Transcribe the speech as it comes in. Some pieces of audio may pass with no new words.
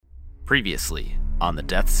Previously on the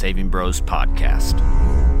Death Saving Bros podcast.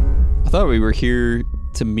 I thought we were here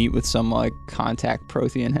to meet with some, contact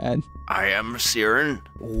Prothean had. I am Siren.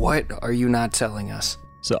 What are you not telling us?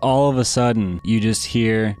 So all of a sudden, you just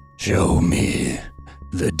hear, "Show me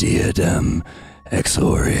the diadem,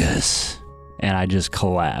 Exorius." And I just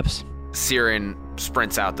collapse. Siren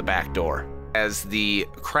sprints out the back door as the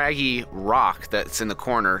craggy rock that's in the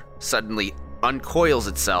corner suddenly uncoils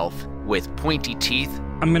itself with pointy teeth.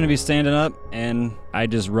 I'm going to be standing up, and I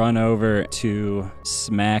just run over to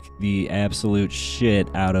smack the absolute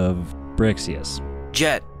shit out of Brixius.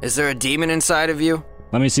 Jet, is there a demon inside of you?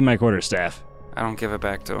 Let me see my quarterstaff. I don't give it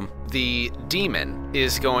back to him. The demon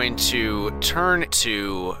is going to turn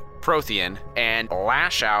to Prothean and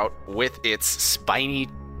lash out with its spiny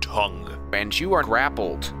tongue. And you are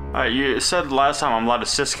grappled. You said last time I'm allowed to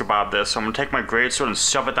sisk about this, so I'm gonna take my greatsword and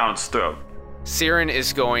shove it down its throat. Siren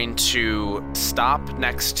is going to stop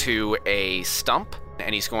next to a stump,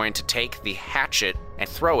 and he's going to take the hatchet and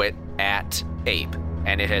throw it at Abe,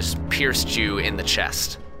 and it has pierced you in the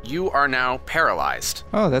chest. You are now paralyzed.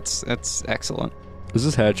 Oh, that's excellent. Is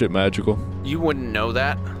this hatchet magical? You wouldn't know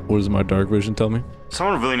that. What does my dark vision tell me?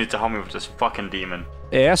 Someone really needs to help me with this fucking demon.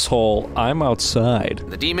 Asshole, I'm outside.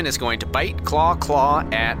 The demon is going to bite, claw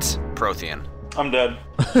at Prothean. I'm dead.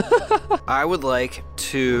 I would like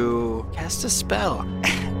to cast a spell,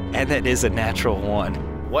 and that is a natural one.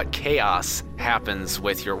 What chaos happens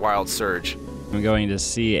with your wild surge? I'm going to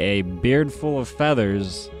see a beard full of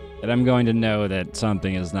feathers, and I'm going to know that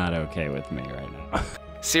something is not okay with me right now.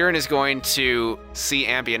 Siren is going to see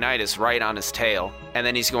Ambionitis right on his tail, and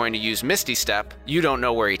then he's going to use Misty Step. You don't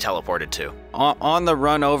know where he teleported to. On the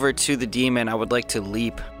run over to the demon, I would like to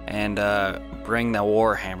leap and bring the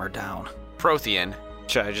Warhammer down. Prothean.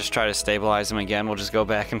 Should I just try to stabilize him again? We'll just go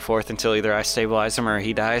back and forth until either I stabilize him or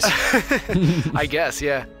he dies. I guess,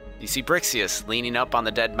 yeah. You see Brixius leaning up on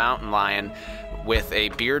the dead mountain lion with a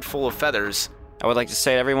beard full of feathers. I would like to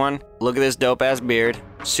say to everyone, look at this dope-ass beard.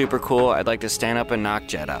 Super cool. I'd like to stand up and knock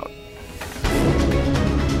Jet out.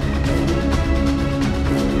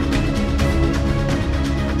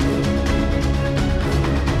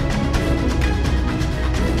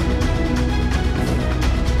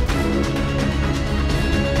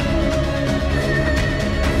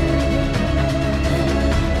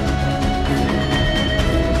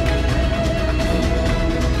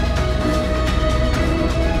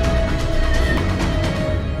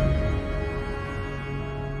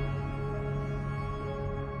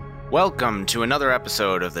 Welcome to another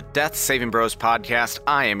episode of the Death Saving Bros podcast.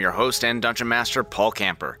 I am your host and Dungeon Master, Paul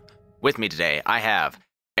Camper. With me today, I have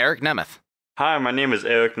Eric Nemeth. Hi, my name is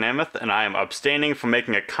Eric Nemeth, and I am abstaining from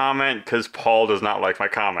making a comment because Paul does not like my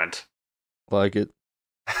comment. Like it.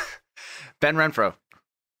 Ben Renfro.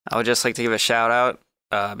 I would just like to give a shout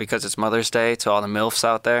out because it's Mother's Day to all the MILFs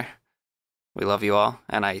out there. We love you all.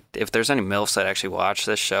 And if there's any MILFs that actually watch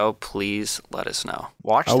this show, please let us know.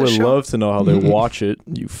 Watch I the would show. love to know how they watch it,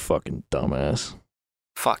 you fucking dumbass.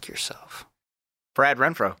 Fuck yourself. Brad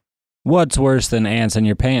Renfro. What's worse than ants in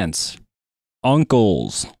your pants?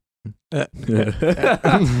 Uncles. Matt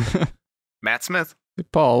Smith.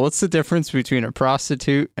 Paul, what's the difference between a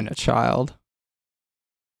prostitute and a child?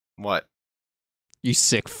 What? You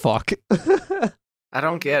sick fuck. I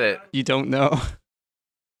don't get it. You don't know?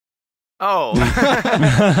 Oh.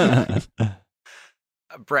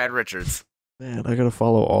 Brad Richards. Man, I gotta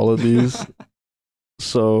follow all of these.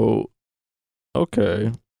 So,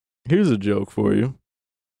 okay. Here's a joke for you.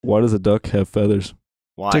 Why does a duck have feathers?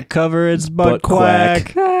 Why? To cover its butt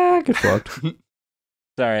quack. quack. Get fucked.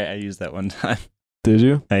 Sorry, I used that one time. Did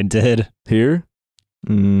you? I did. Here?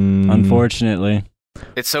 Unfortunately.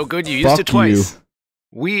 It's so good you used Fuck it twice.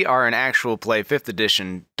 We are an actual play 5th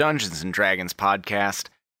edition Dungeons & Dragons podcast,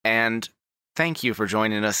 and thank you for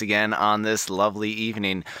joining us again on this lovely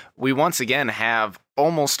evening. We once again have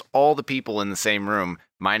almost all the people in the same room,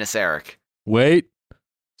 minus Eric. Wait.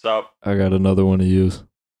 So, I got another one to use.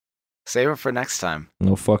 Save it for next time.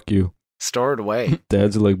 No, fuck you. Store it away.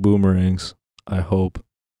 Dads are like boomerangs. I hope.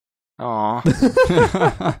 Aw.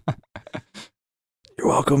 You're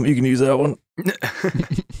welcome. You can use that one.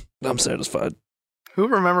 I'm satisfied. Who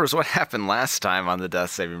remembers what happened last time on the Death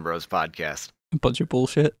Saving Bros podcast? A bunch of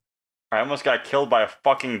bullshit. I almost got killed by a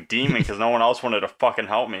fucking demon because no one else wanted to fucking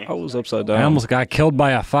help me. I was upside down. I almost got killed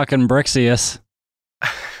by a fucking Brixius.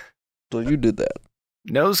 So you did that.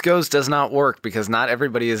 Nose goes does not work because not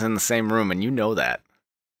everybody is in the same room, and you know that.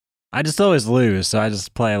 I just always lose, so I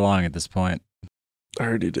just play along at this point. I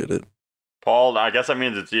already did it. Paul, I guess that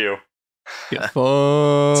means it's you.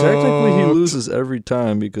 Technically, he loses every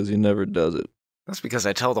time because he never does it. That's because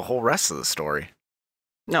I tell the whole rest of the story.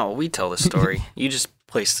 No, we tell the story. You just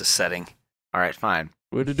place the setting. All right, fine.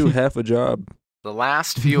 Way to do half a job. The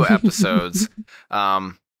last few episodes,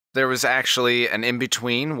 there was actually an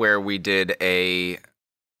in-between where we did a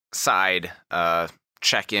side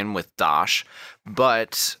check-in with Dosh,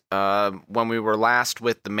 but when we were last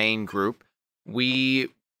with the main group, we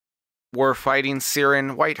were fighting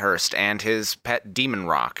Siren Whitehurst and his pet Demon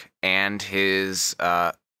Rock and his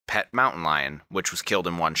pet Mountain Lion, which was killed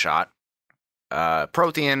in one shot.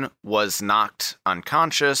 Prothean was knocked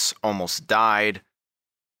unconscious, almost died.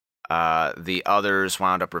 The others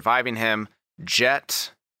wound up reviving him.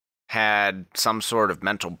 Jet had some sort of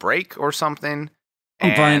mental break or something,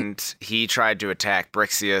 and he tried to attack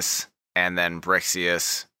Brixius, and then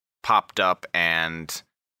Brixius popped up and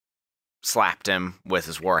slapped him with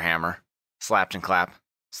his warhammer. Slapped and clap.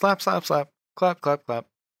 Slap, slap, slap. Clap, clap, clap.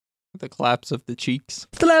 The claps of the cheeks.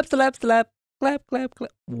 Slap, slap, slap. Clap, clap,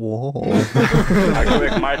 clap. Whoa. I can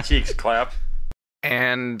make my cheeks clap.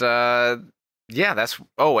 And, yeah, that's...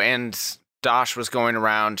 Oh, and Dosh was going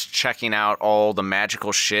around checking out all the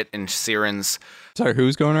magical shit in Siren's... Sorry,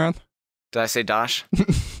 who's going around? Did I say Dosh?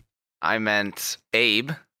 I meant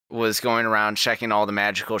Abe was going around checking all the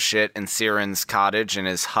magical shit in Siren's cottage, in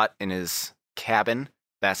his hut, in his cabin.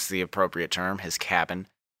 That's the appropriate term, his cabin.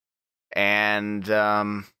 And,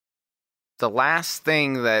 the last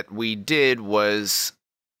thing that we did was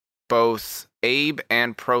both Abe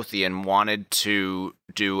and Prothean wanted to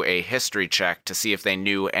do a history check to see if they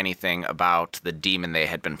knew anything about the demon they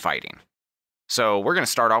had been fighting. So we're going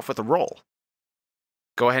to start off with a roll.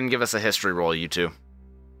 Go ahead and give us a history roll, you two.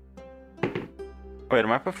 Wait,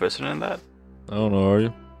 am I proficient in that? I don't know, are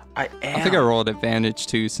you? I am. I think I rolled advantage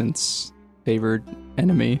too, since favored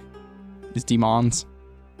enemy is demons.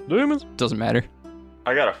 Demons? Doesn't matter.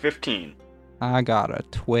 I got a 15. I got a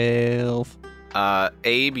 12.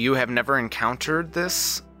 Abe, you have never encountered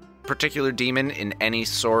this particular demon in any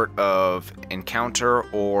sort of encounter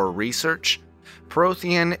or research.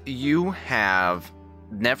 Prothean, you have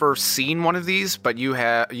never seen one of these, but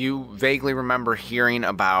you vaguely remember hearing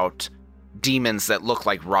about demons that look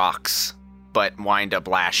like rocks, but wind up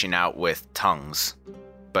lashing out with tongues.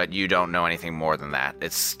 But you don't know anything more than that.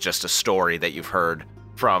 It's just a story that you've heard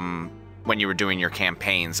from when you were doing your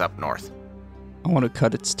campaigns up north. I want to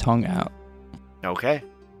cut its tongue out. Okay.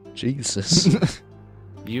 Jesus.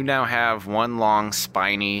 You now have one long,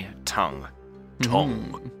 spiny tongue.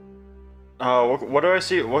 Tongue. What do I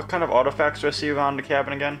see? What kind of artifacts do I see around the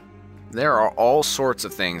cabin again? There are all sorts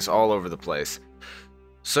of things all over the place.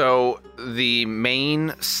 So, the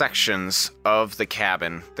main sections of the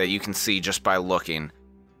cabin that you can see just by looking,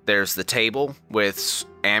 there's the table with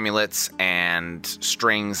amulets and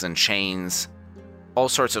strings and chains, all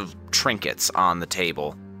sorts of trinkets on the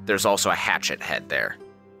table. There's also a hatchet head there.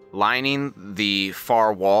 Lining the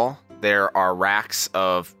far wall, there are racks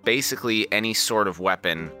of basically any sort of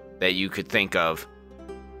weapon that you could think of,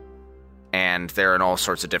 and they're in all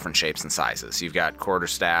sorts of different shapes and sizes. You've got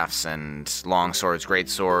quarterstaffs and long swords, great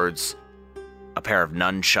swords, a pair of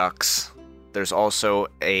nunchucks. There's also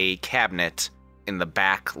a cabinet in the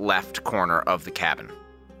back left corner of the cabin.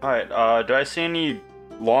 Alright, do I see any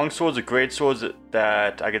long swords or great swords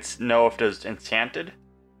that I could know if there's enchanted?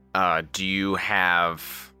 Do you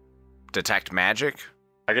have detect magic?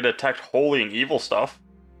 I could detect holy and evil stuff.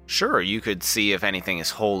 Sure, you could see if anything is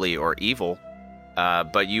holy or evil,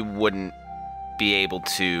 but you wouldn't be able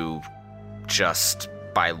to just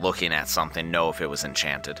by looking at something know if it was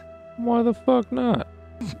enchanted. Why the fuck not?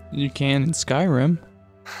 You can in Skyrim.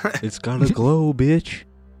 It's gotta glow, bitch.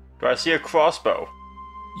 Do I see a crossbow?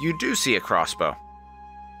 You do see a crossbow.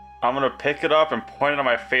 I'm gonna pick it up and point it at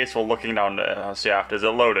my face while looking down the shaft. Is it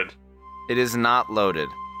loaded? It is not loaded.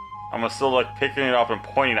 I'm still picking it up and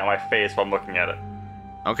pointing at my face while I'm looking at it.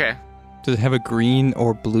 Okay. Does it have a green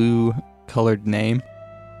or blue colored name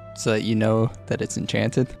so that you know that it's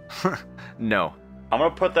enchanted? No. I'm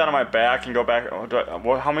gonna put that on my back and go back.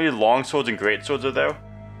 How many long swords and great swords are there?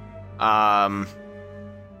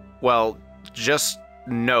 Well, just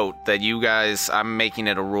note that you guys, I'm making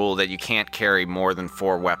it a rule that you can't carry more than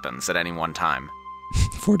 4 weapons at any one time.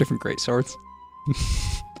 4 different great swords.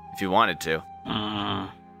 If you wanted to.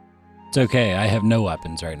 It's okay. I have no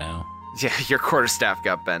weapons right now. Yeah, your quarterstaff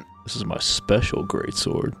got bent. This is my special great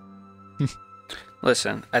sword.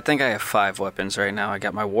 Listen, I think I have 5 weapons right now. I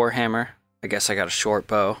got my warhammer, I guess I got a short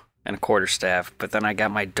bow, and a quarterstaff, but then I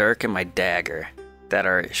got my dirk and my dagger that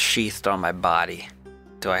are sheathed on my body.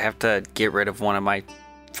 Do I have to get rid of one of my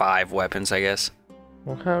 5 weapons, I guess?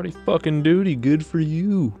 Well, howdy fucking doody, good for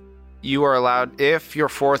you. You are allowed, if your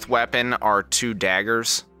 4th weapon are 2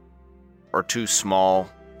 daggers, or 2 small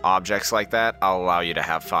objects like that, I'll allow you to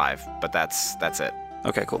have 5, but that's it.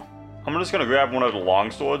 Okay, cool. I'm just gonna grab one of the long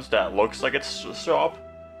swords that looks like it's sharp.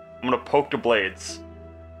 I'm gonna poke the blades.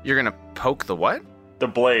 You're gonna poke the what? The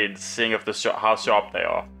blades, seeing if how sharp they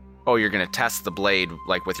are. Oh, you're gonna test the blade,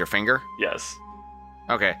 like, with your finger? Yes.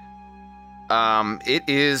 Okay. It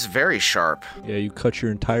is very sharp. Yeah, you cut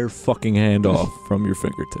your entire fucking hand off from your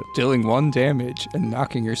fingertip. Dealing 1 damage and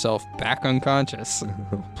knocking yourself back unconscious.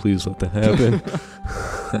 Please let that happen.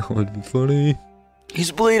 That would be funny.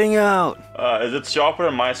 He's bleeding out. Is it sharper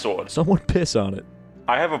than my sword? Someone piss on it.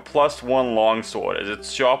 I have a +1 long sword. Is it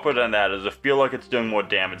sharper than that? Does it feel like it's doing more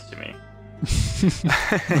damage to me?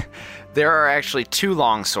 There are actually 2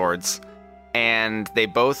 long swords, and they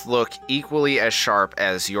both look equally as sharp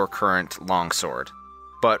as your current longsword.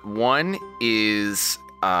 But one is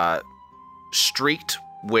streaked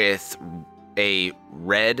with a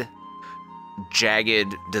red,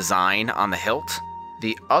 jagged design on the hilt.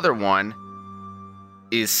 The other one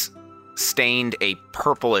is stained a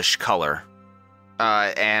purplish color,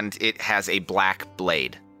 and it has a black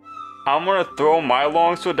blade. I'm gonna throw my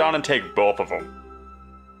longsword down and take both of them.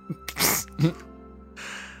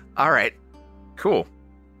 All right, cool.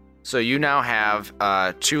 So you now have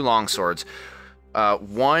 2 longswords.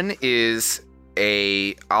 One is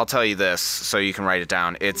I'll tell you this so you can write it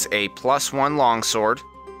down. It's a +1 longsword.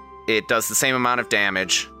 It does the same amount of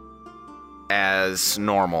damage as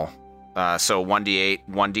normal. So 1d8,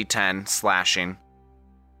 1d10 slashing.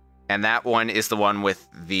 And that one is the one with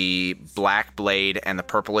the black blade and the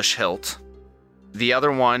purplish hilt. The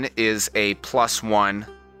other one is a +1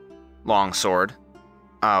 longsword,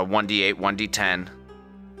 1d8, 1d10,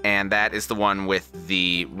 and that is the one with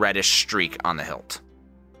the reddish streak on the hilt.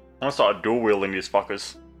 I'm gonna start dual wielding these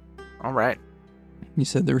fuckers. All right. You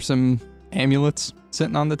said there were some amulets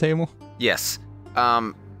sitting on the table? Yes.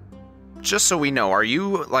 Just so we know, are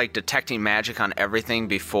you, like, detecting magic on everything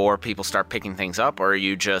before people start picking things up, or are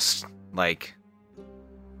you just, like...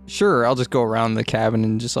 Sure, I'll just go around the cabin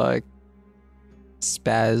and just, like,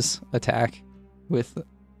 spaz attack with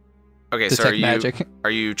Okay, detect so magic.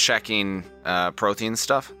 Are you checking Prothean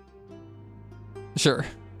stuff? Sure.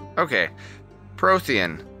 Okay.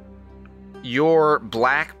 Prothean, your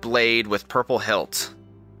black blade with purple hilt.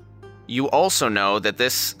 You also know that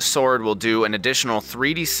this sword will do an additional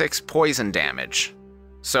 3d6 poison damage.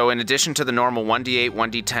 So in addition to the normal 1d8,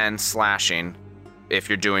 1d10 slashing, if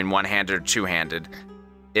you're doing one-handed or two-handed,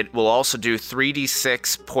 it will also do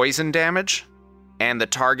 3d6 poison damage, and the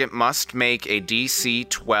target must make a DC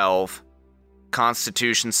 12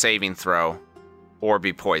 Constitution saving throw or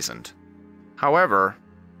be poisoned. However,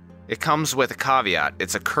 it comes with a caveat.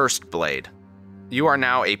 It's a cursed blade. You are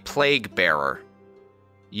now a plague bearer.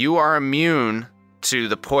 You are immune to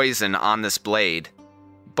the poison on this blade,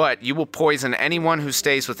 but you will poison anyone who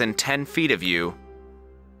stays within 10 feet of you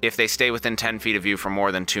if they stay within 10 feet of you for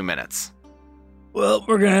more than 2 minutes. Well,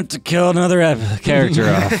 we're gonna have to kill another character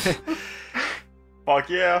off. Fuck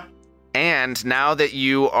yeah. And now that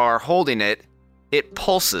you are holding it, it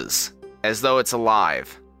pulses as though it's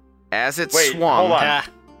alive. As it Wait, swung... hold on.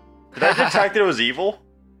 Did I detect that it was evil?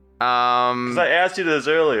 Because I asked you this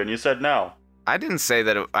earlier and you said no. I didn't say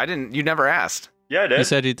that. You never asked. Yeah, I did. You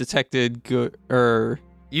said he detected good, or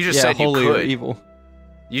You just said you holy or could. evil.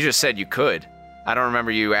 You just said you could. I don't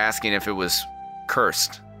remember you asking if it was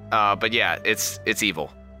cursed. But yeah, it's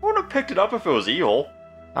evil. I would have picked it up if it was evil.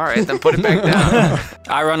 All right, then put it back down.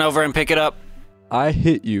 I run over and pick it up. I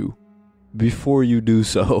hit you before you do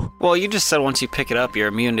so. Well, you just said once you pick it up, you're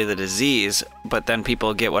immune to the disease, but then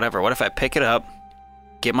people get whatever. What if I pick it up,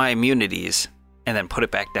 get my immunities, and then put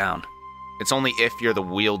it back down? It's only if you're the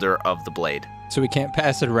wielder of the blade. So we can't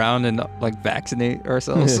pass it around and, like, vaccinate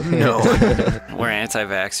ourselves? No. We're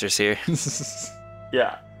anti-vaxxers here.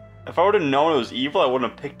 Yeah. If I would have known it was evil, I wouldn't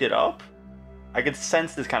have picked it up. I could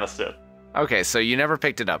sense this kind of shit. Okay, so you never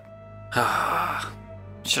picked it up.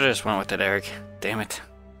 Should've just went with it, Eric. Damn it.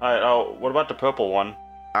 Alright, oh, what about the purple one?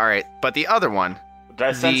 All right, but the other one... Did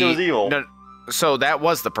I sense it was evil? No, so that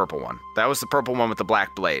was the purple one. That was the purple one with the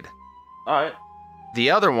black blade. Alright. The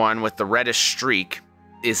other one with the reddish streak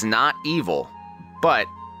is not evil, but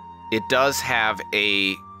it does have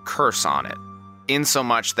a curse on it, in so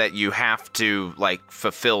much that you have to, like,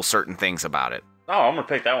 fulfill certain things about it. Oh, I'm gonna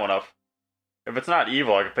pick that one up. If it's not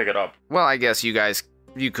evil, I can pick it up. Well, I guess you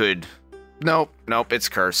could... Nope, it's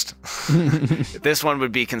cursed. This one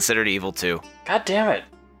would be considered evil, too. God damn it.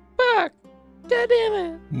 Fuck. God damn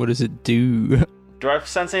it. What does it do? Do I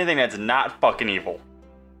sense anything that's not fucking evil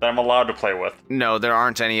that I'm allowed to play with? No, there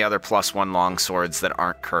aren't any other +1 longswords that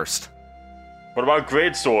aren't cursed. What about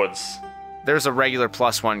great swords? There's a regular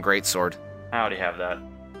 +1 greatsword. I already have that.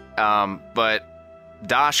 But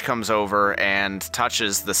Dosh comes over and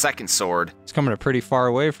touches the second sword. It's coming pretty far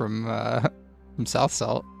away from South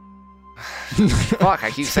Salt. Fuck,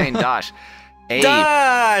 I keep saying Dosh. Abe.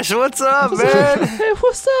 Dash, what's up, man? Hey,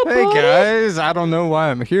 what's up, Hey buddy? guys, I don't know why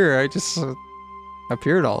I'm here. I just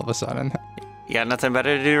appeared all of a sudden. You got nothing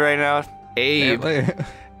better to do right now?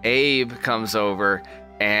 Abe comes over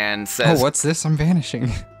and says, Oh, what's this? I'm vanishing.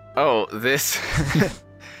 "Oh, this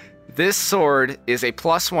this sword is a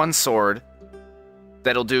 +1 sword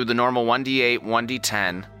that'll do the normal 1d8,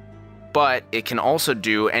 1d10, but it can also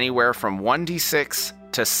do anywhere from 1d6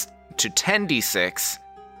 to 10d6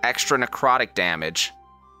 extra necrotic damage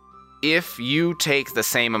if you take the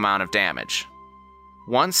same amount of damage.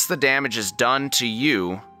 Once the damage is done to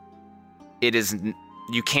you,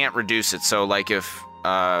 you can't reduce it. So like if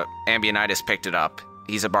Ambionitis picked it up,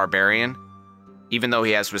 he's a barbarian. Even though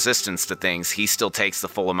he has resistance to things, he still takes the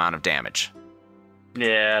full amount of damage.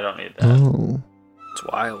 Yeah, I don't need that. Oh. It's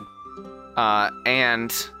wild.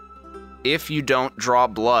 And if you don't draw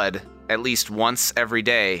blood at least once every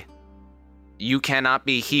day, you cannot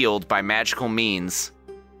be healed by magical means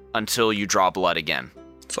until you draw blood again.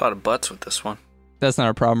 It's a lot of butts with this one. That's not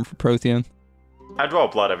a problem for Prothean. I draw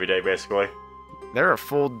blood every day, basically. There are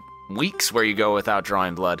full weeks where you go without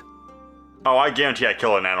drawing blood. Oh, I guarantee I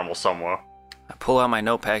kill an animal somewhere. I pull out my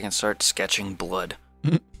notepad and start sketching blood.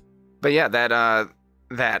 But yeah,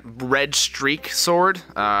 that red streak sword,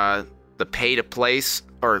 the pay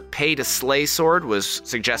to slay sword was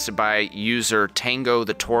suggested by user Tango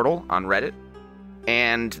the Turtle on Reddit.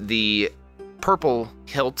 And the purple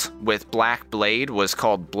hilt with black blade was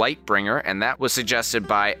called Blightbringer, and that was suggested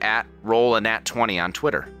by @RollANat20 on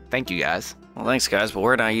Twitter. Thank you guys. Well, thanks, guys, but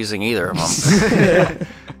we're not using either of them.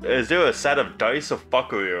 Is there a set of dice of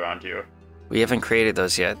fuckery around here? We haven't created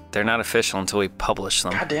those yet. They're not official until we publish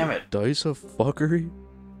them. God damn it. Dice of fuckery?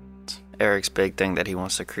 Eric's big thing that he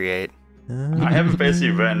wants to create. I have it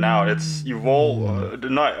basically written out. It's you roll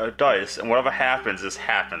dice, and whatever happens,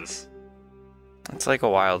 happens. It's like a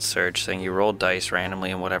wild search thing. You roll dice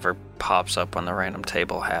randomly, and whatever pops up on the random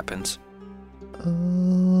table happens.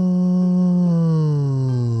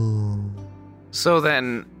 So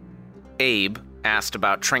then, Abe asked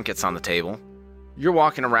about trinkets on the table. You're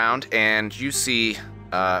walking around and you see,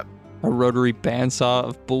 A rotary bandsaw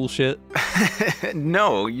of bullshit.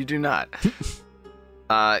 no, you do not.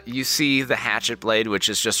 You see the hatchet blade, which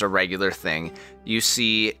is just a regular thing. You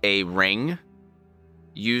see a ring.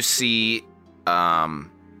 You see,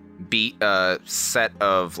 set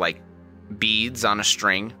of, like, beads on a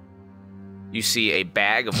string. You see a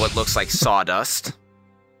bag of what looks like sawdust.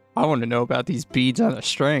 I want to know about these beads on a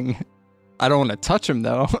string. I don't want to touch them,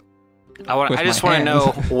 though. I just want to know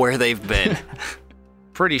where they've been.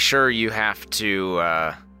 Pretty sure you have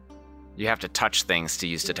to touch things to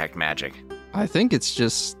use detect magic. I think it's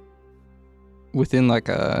just within, like,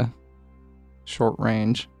 a short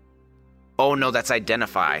range. Oh no, that's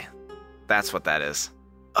identify. That's what that is.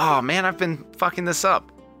 Oh man, I've been fucking this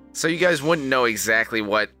up. So you guys wouldn't know exactly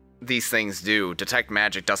what these things do. Detect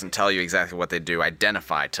magic doesn't tell you exactly what they do.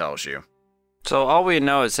 Identify tells you. So all we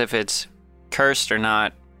know is if it's cursed or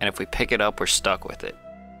not, and if we pick it up, we're stuck with it.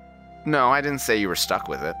 No, I didn't say you were stuck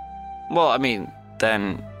with it. Well, I mean,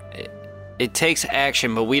 then it takes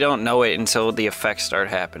action, but we don't know it until the effects start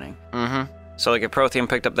happening. Mm-hmm. So like if Prothean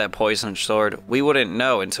picked up that poison sword, we wouldn't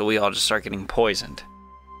know until we all just start getting poisoned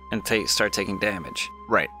and start taking damage.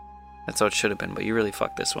 Right. That's how it should have been, but you really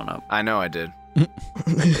fucked this one up. I know I did.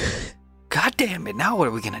 God damn it, now what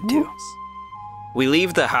are we gonna do? We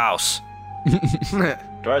leave the house.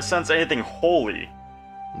 Do I sense anything holy?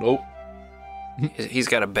 Nope. He's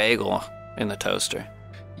got a bagel in the toaster.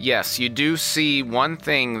 Yes, you do see one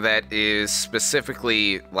thing that is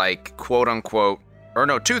specifically like quote unquote, or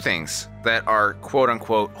no, two things that are quote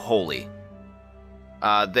unquote holy.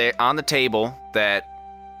 They on the table that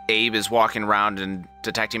Abe is walking around and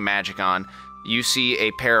detecting magic on. You see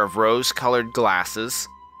a pair of rose-colored glasses,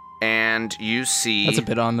 and you see... That's a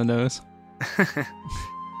bit on the nose.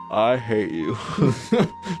 I hate you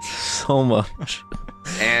so much.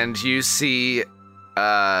 And you see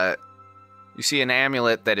an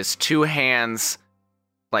amulet that is two hands,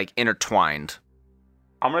 like, intertwined.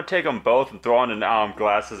 I'm gonna take them both and throw on an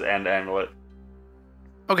glasses and amulet.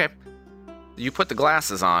 Okay. You put the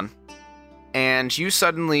glasses on, and you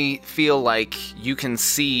suddenly feel like you can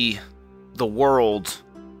see the world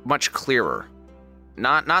much clearer.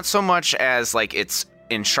 Not so much as, like, it's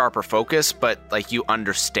in sharper focus, but, like, you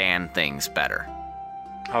understand things better.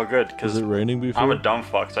 Oh, good, Is because it raining before? I'm a dumb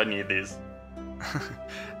fuck, so I need these.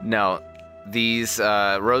 No, these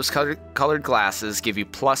rose-colored glasses give you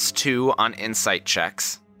 +2 on insight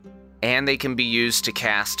checks. and they can be used to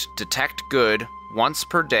cast Detect Good once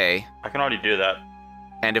per day, I can already do that.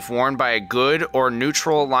 and if worn by a good or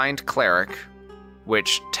neutral-aligned cleric,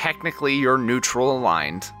 which technically you're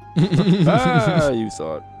neutral-aligned, You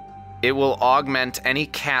saw it. it will augment any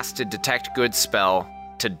casted Detect Good spell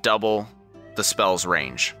to double the spell's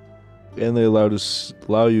range. And they allow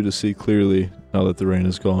you to see clearly now that the rain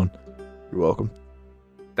is gone. You're welcome.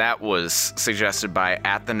 That was suggested by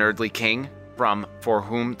 @TheNerdlyKing from For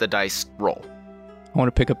Whom the Dice Roll. I want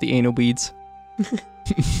to pick up the anal beads.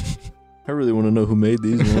 I really want to know who made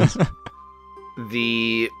these ones.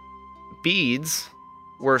 The beads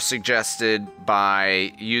were suggested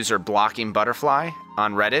by user Blocking Butterfly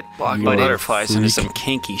on Reddit, Blocking but, butterflies into some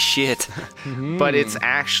kinky shit. but it's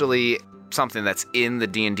actually something that's in the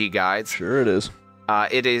D&D guides. Sure it is.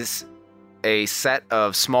 It is a set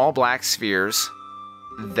of small black spheres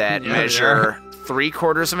that Yeah, measure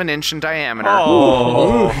 3/4 of an inch in diameter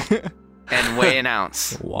Oh, and weigh an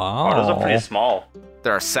ounce. Wow. those are pretty small.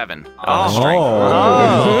 There are 7 Oh. on the string.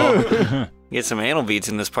 Oh. Get some anal beads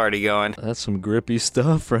in this party going. That's some grippy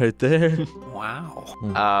stuff right there. Wow.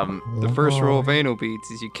 The first rule of anal beads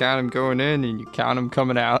is you count them going in and you count them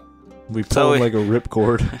coming out. We pull So them like a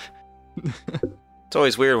ripcord. It's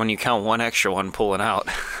always weird when you count one extra one pulling out.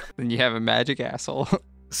 Then you have a magic asshole.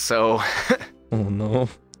 So Oh no.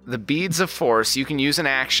 the beads of force, you can use an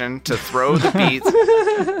action to throw the beads.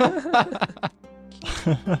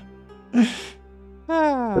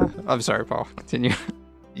 I'm sorry, Paul. Continue.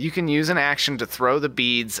 You can use an action to throw the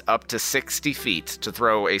beads up to 60 feet to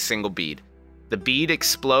throw a single bead. The bead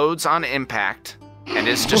explodes on impact and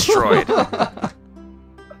is destroyed.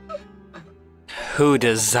 Who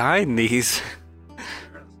designed these?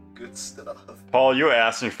 Paul, you were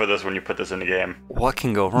asking for this when you put this in the game. What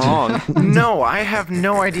can go wrong? No, I have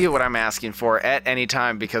no idea what I'm asking for at any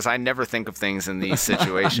time because I never think of things in these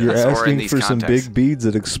situations You're or in asking these for some contexts. big beads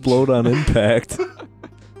that explode on impact.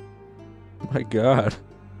 My God.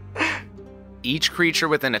 Each creature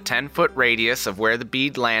within a 10-foot radius of where the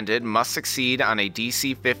bead landed must succeed on a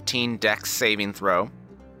DC 15 Dex saving throw,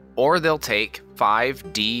 or they'll take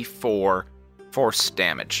 5d4 force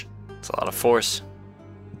damage. It's a lot of force.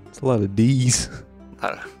 It's a lot of D's.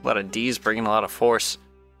 A lot of D's bringing a lot of force.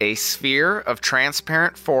 A sphere of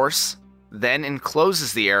transparent force then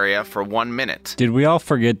encloses the area for 1 minute. Did we all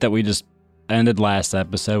forget that we just ended last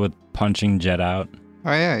episode with punching Jet out?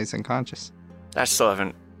 Oh yeah, he's unconscious. I still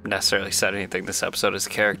haven't necessarily said anything this episode as a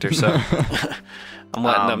character, so I'm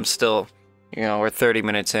letting them still, we're 30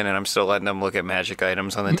 minutes in and I'm still letting them look at magic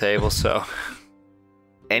items on the table, so.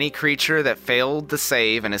 Any creature that failed the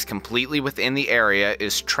save and is completely within the area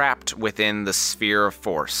is trapped within the sphere of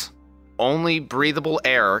force. Only breathable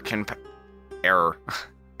air can...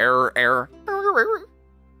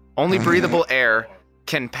 Only breathable air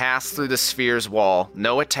can pass through the sphere's wall.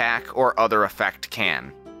 No attack or other effect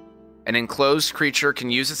can. An enclosed creature can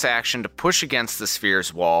use its action to push against the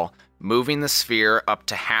sphere's wall, moving the sphere up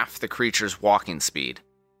to half the creature's walking speed.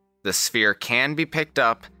 The sphere can be picked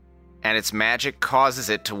up, and its magic causes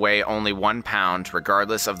it to weigh only 1 pound,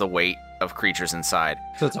 regardless of the weight of creatures inside.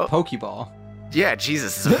 So it's a Pokeball. Yeah,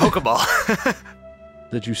 Jesus, it's a Pokeball.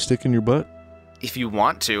 That you stick in your butt? If you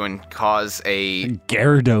want to and cause a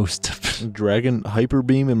Gyarados. Dragon hyper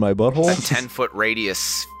beam in my butthole? 10-foot radius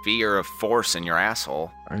sphere of force in your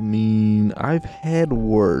asshole. I mean, I've had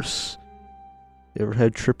worse. You ever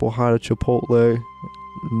had triple hot at Chipotle?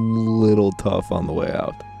 Little tough on the way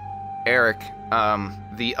out. Eric,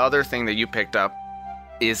 the other thing that you picked up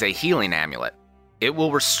is a healing amulet. It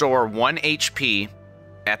will restore 1 HP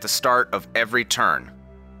at the start of every turn.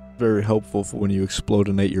 Very helpful for when you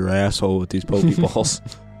explodinate your asshole with these Pokeballs.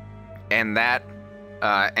 And that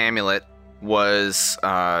amulet was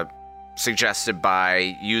suggested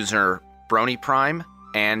by user Brony Prime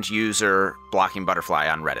and user Blocking Butterfly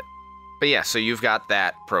on Reddit. But yeah, so you've got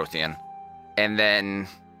that, Prothean. And then,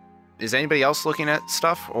 is anybody else looking at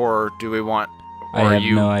stuff, or do we want... I Or are have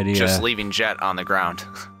you no idea. just leaving Jet on the ground?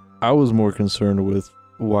 I was more concerned with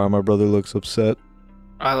why my brother looks upset.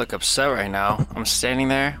 I look upset right now. I'm standing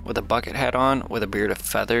there with a bucket hat on, with a beard of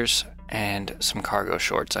feathers, and some cargo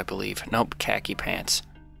shorts, I believe. Nope, khaki pants.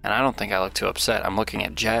 And I don't think I look too upset. I'm looking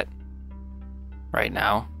at Jet right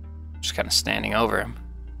now, just kind of standing over him,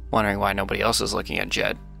 wondering why nobody else is looking at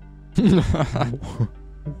Jet.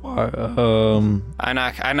 Why,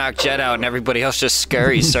 I knock Jet out, and everybody else just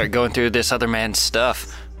scurries, start going through this other man's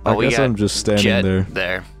stuff. I We guess got I'm just standing Jet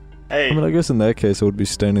there. Hey, I mean, I guess in that case, I would be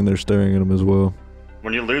standing there staring at him as well.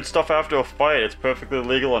 when you loot stuff after a fight, it's perfectly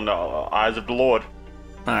legal in the eyes of the Lord.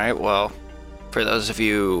 All right, well, for those of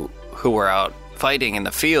you who were out fighting in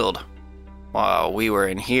the field, while we were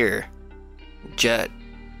in here, Jet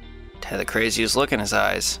had the craziest look in his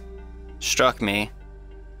eyes, struck me,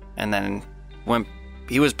 and then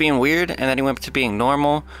he was being weird, and then he went to being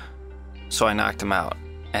normal, so I knocked him out.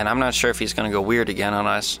 And I'm not sure if he's gonna go weird again on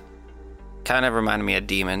us. Kind of reminded me of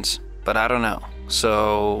demons, but I don't know.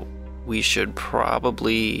 So we should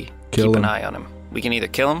probably keep an eye on him. We can either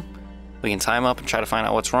kill him, we can tie him up and try to find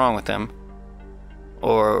out what's wrong with him,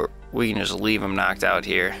 or we can just leave him knocked out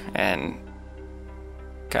here and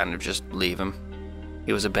kind of just leave him.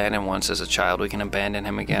 He was abandoned once as a child. We can abandon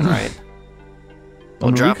him again, right?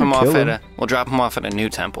 We'll drop him off at a new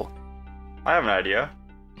temple. I have an idea.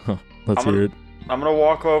 Huh, let's hear it. I'm gonna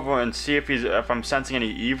walk over and see if I'm sensing any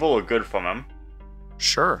evil or good from him.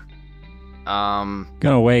 Sure.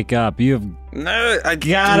 Gonna wake up. You have No, I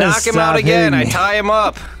gotta knock him stop out again. hitting I me. tie him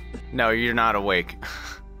up. No, you're not awake.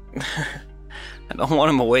 I don't want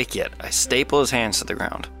him awake yet. I staple his hands to the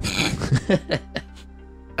ground.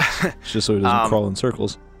 Just so he doesn't crawl in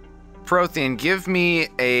circles. Prothean, give me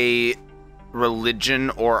a religion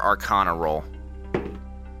or arcana roll.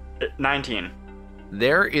 19.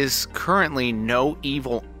 There is currently no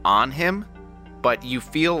evil on him, but you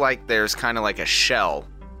feel like there's kind of like a shell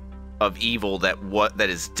of evil that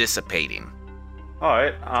is dissipating. All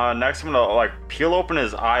right. Next, I'm gonna peel open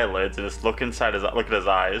his eyelids and just look at his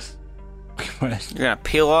eyes. You're gonna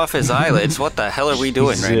peel off his eyelids? What the hell are we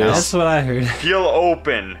doing right now? That's what I heard. Peel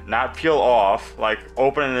open, not peel off. Like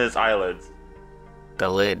open his eyelids. The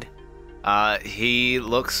lid. He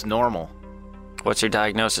looks normal. What's your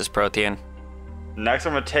diagnosis, Prothean? Next,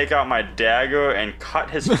 I'm gonna take out my dagger and cut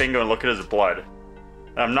his finger and look at his blood.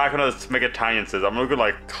 And I'm not gonna make it tiny incisions. I'm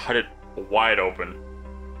gonna cut it wide open.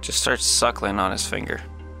 Just start suckling on his finger.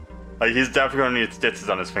 He's definitely gonna need stitches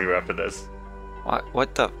on his finger after this.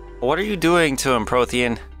 What are you doing to him,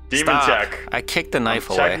 Prothean? Demon Stop. check. I kicked the knife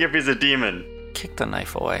away. Checking if he's a demon. Kick the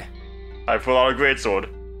knife away. I pull out a greatsword.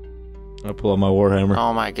 I pull out my warhammer.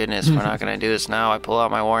 Oh my goodness, we're not gonna do this now. I pull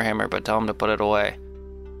out my warhammer, but tell him to put it away.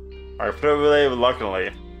 Alright, put it away reluctantly.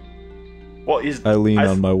 Well, I lean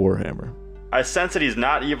on my warhammer. I sense that he's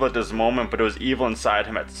not evil at this moment, but it was evil inside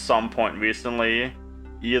him at some point recently.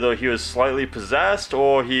 Either he was slightly possessed,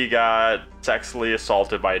 or he got sexually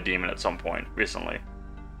assaulted by a demon at some point recently.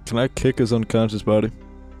 Can I kick his unconscious body?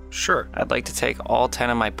 Sure. I'd like to take all 10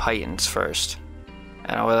 of my pythons first.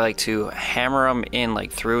 And I would like to hammer him in,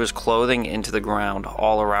 through his clothing into the ground,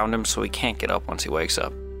 all around him, so he can't get up once he wakes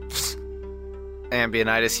up.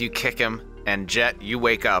 Ambionitis, you kick him, and Jet, you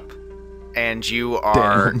wake up, and you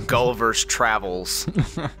are Gulliver's Travels,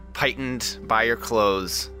 pythoned by your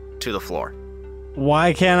clothes to the floor.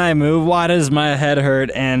 Why can't I move? Why does my head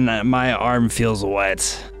hurt and my arm feels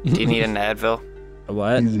wet? Do you need an Advil?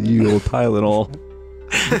 What? You old Tylenol.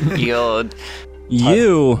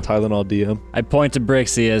 You Tylenol DM. I point to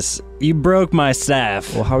Brixius. You broke my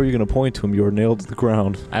staff. Well, how are you going to point to him? You're nailed to the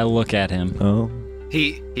ground. I look at him. Oh.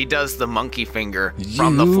 He does the monkey finger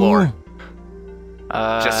from the floor.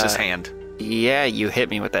 Just his hand. Yeah, you hit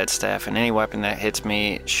me with that staff, and any weapon that hits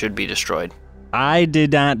me should be destroyed. I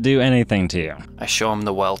did not do anything to you. I show him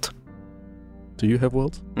the welt. Do you have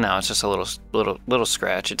welts? No, it's just a little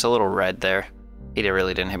scratch. It's a little red there. He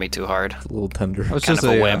really didn't hit me too hard. It's a little tender. I was Kind just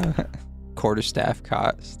of a a wimp. quarterstaff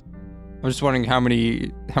cost. I'm just wondering how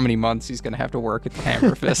many months he's gonna have to work at the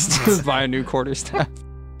Hammer Fist to buy a new quarterstaff.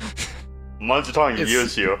 Months are talking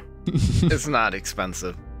years here. It's not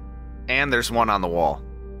expensive. And there's one on the wall.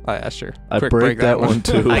 Oh yeah, sure. I Quick break that one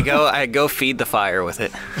too. I go feed the fire with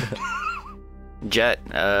it. Jet,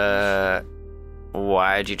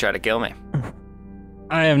 why'd you try to kill me?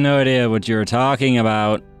 I have no idea what you were talking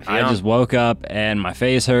about. I don't- just woke up and my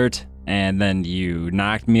face hurt, and then you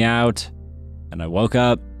knocked me out, and I woke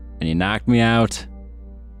up and you knocked me out,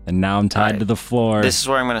 and now I'm tied Alright. to the floor. This is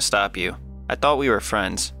where I'm gonna stop you. I thought we were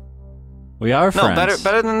friends. We are friends. No,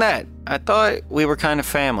 better than that. I thought we were kind of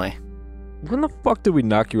family. When the fuck did we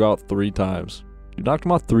knock you out 3 times? You knocked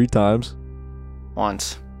him out 3 times?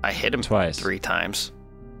 Once. I hit him Twice. 3 times.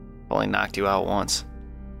 Only knocked you out once.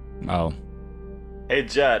 Oh, Hey,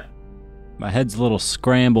 Jet, my head's a little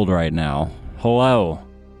scrambled right now. Hello.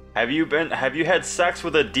 have you had sex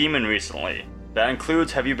with a demon recently? That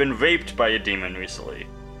includes, have you been raped by a demon recently?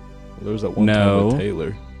 Well, there was that one No. time with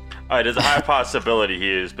Taylor. Alright, there's a high possibility he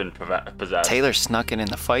has been possessed. Taylor snuck in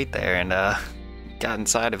the fight there and got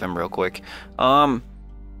inside of him real quick.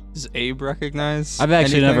 Does Abe recognize? I've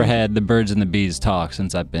actually never anything? had the birds and the bees talk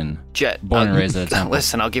since I've been Jet. born and raised at a temple.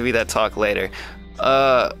 Listen, I'll give you that talk later.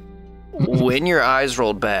 When your eyes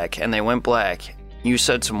rolled back and they went black, you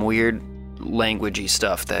said some weird languagey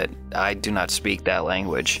stuff that I do not speak that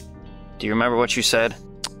language. Do you remember what you said?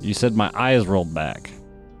 You said my eyes rolled back.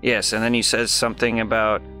 Yes, and then you said something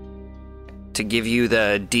about to give you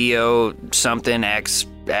the DO something X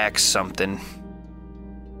something.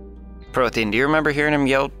 Prothean, do you remember hearing him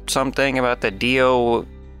yell something about the duodenum?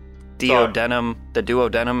 The duodenum? The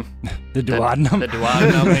duodenum? The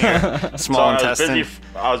duodenum. Small intestine.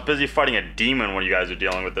 I was busy fighting a demon when you guys were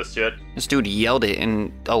dealing with this shit. This dude yelled it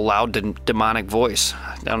in a loud demonic voice.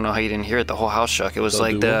 I don't know how you didn't hear it. The whole house shook. It was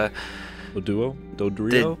like the Dodrio?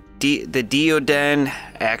 The Dioden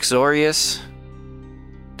Axorius.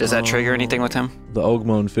 Does that trigger anything with him? The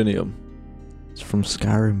Ogma Infinium. It's from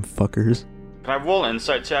Skyrim, fuckers. Can I roll an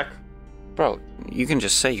insight check? Bro, you can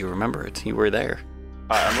just say you remember it. You were there.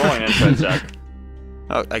 I'm rolling an insight check.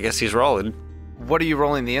 Oh, I guess he's rolling. What are you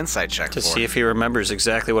rolling the insight check To for? see if he remembers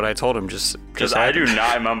exactly what I told him. Because I do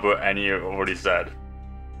not remember any of what he said.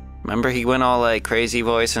 Remember he went all like crazy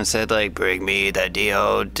voice and said like, bring me the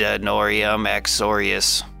Diodenorium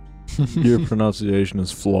Axorius. Your pronunciation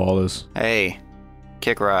is flawless. Hey,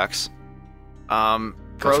 kick rocks. Go find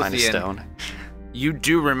a Prothean, stone. you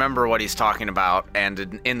do remember what he's talking about, and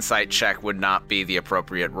an insight check would not be the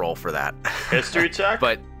appropriate roll for that. History check?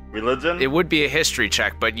 But religion? it would be a history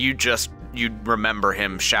check, but you'd remember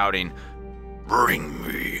him shouting, "Bring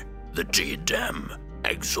me the diadem,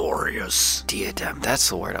 Axorius." Diadem, that's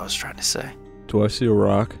the word I was trying to say. Do I see a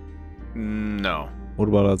rock? No. What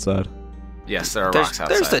about outside? Yes, there are rocks outside.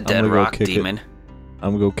 There's the dead gonna go rock kick it. demon.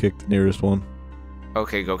 I'm gonna go kick the nearest one.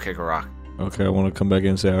 Okay, go kick a rock. Okay, I want to come back in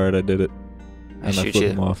and say, alright, I did it. And I flip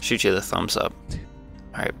him off. Shoot you the thumbs up.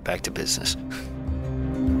 All right, back to business.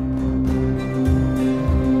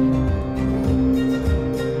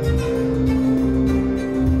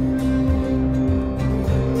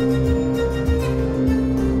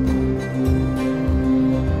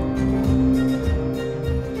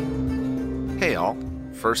 Hey all,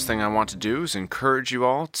 first thing I want to do is encourage you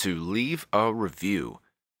all to leave a review.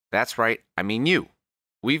 That's right, I mean you.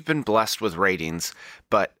 We've been blessed with ratings,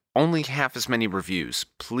 but only half as many reviews.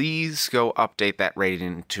 Please go update that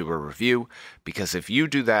rating to a review, because if you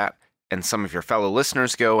do that, and some of your fellow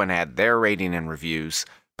listeners go and add their rating and reviews,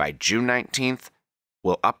 by June 19th,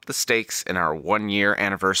 we'll up the stakes in our 1-year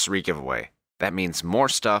anniversary giveaway. That means more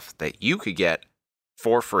stuff that you could get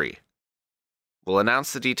for free. We'll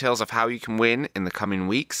announce the details of how you can win in the coming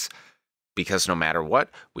weeks, because no matter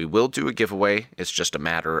what, we will do a giveaway. It's just a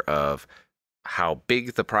matter of how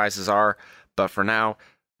big the prizes are. But for now,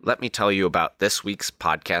 let me tell you about this week's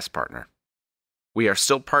podcast partner. We are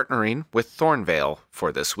still partnering with Thornvale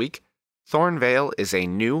for this week. Thornvale is a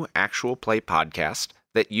new actual play podcast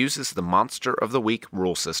that uses the Monster of the Week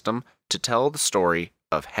rule system to tell the story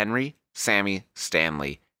of Henry, Sammy,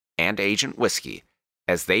 Stanley, and Agent Whiskey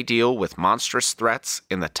as they deal with monstrous threats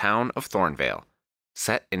in the town of Thornvale.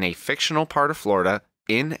 Set in a fictional part of Florida,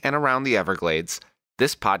 in and around the Everglades,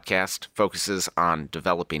 this podcast focuses on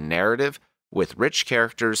developing narrative with rich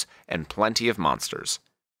characters and plenty of monsters.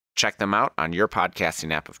 Check them out on your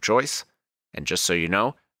podcasting app of choice. And just so you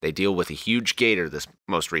know, they deal with a huge gator this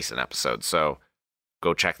most recent episode, so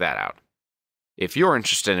go check that out. If you're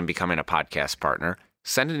interested in becoming a podcast partner,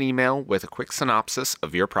 send an email with a quick synopsis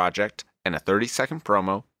of your project and a 30-second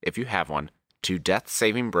promo, if you have one, to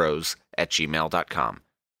deathsavingbros@gmail.com.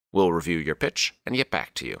 We'll review your pitch and get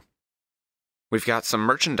back to you. We've got some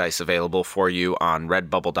merchandise available for you on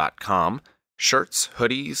redbubble.com. Shirts,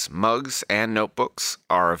 hoodies, mugs, and notebooks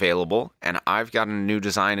are available, and I've got a new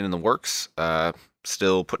design in the works.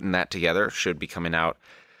 Still putting that together. Should be coming out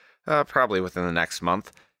probably within the next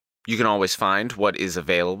month. You can always find what is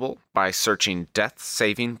available by searching Death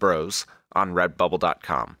Saving Bros on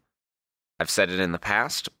redbubble.com. I've said it in the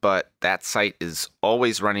past, but that site is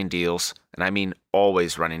always running deals, and I mean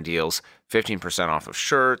always running deals. 15% off of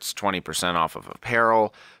shirts, 20% off of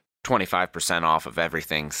apparel, 25% off of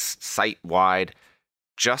everything site-wide.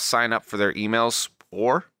 Just sign up for their emails,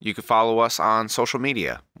 or you can follow us on social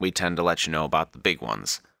media. We tend to let you know about the big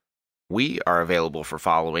ones. We are available for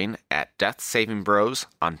following at Death Saving Bros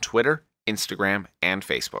on Twitter, Instagram, and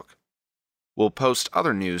Facebook. We'll post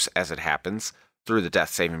other news as it happens through the Death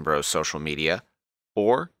Saving Bros social media,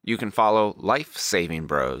 or you can follow Life Saving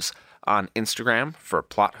Bros on Instagram for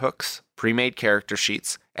plot hooks, pre-made character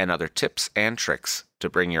sheets, and other tips and tricks to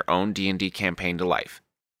bring your own D&D campaign to life.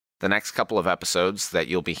 The next couple of episodes that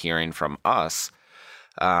you'll be hearing from us,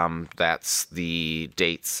 that's the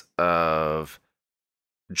dates of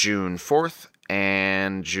June 4th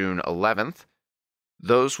and June 11th.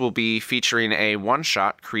 Those will be featuring a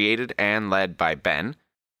one-shot created and led by Ben,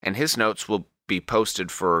 and his notes will be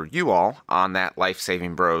posted for you all on that Life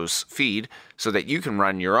Saving Bros feed so that you can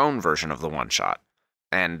run your own version of the one-shot.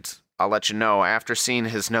 And I'll let you know, after seeing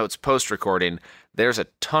his notes post-recording, there's a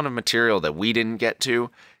ton of material that we didn't get to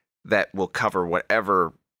that will cover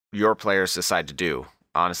whatever your players decide to do.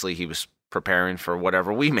 Honestly, he was preparing for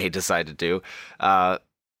whatever we may decide to do.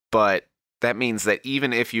 But that means that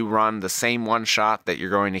even if you run the same one shot that you're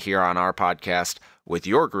going to hear on our podcast with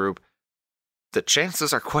your group, the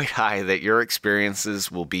chances are quite high that your experiences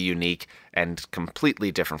will be unique and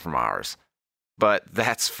completely different from ours. But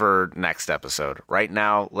that's for next episode. Right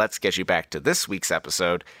now, let's get you back to this week's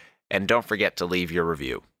episode, and don't forget to leave your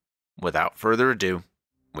review. Without further ado,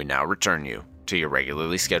 we now return you to your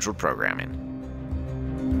regularly scheduled programming.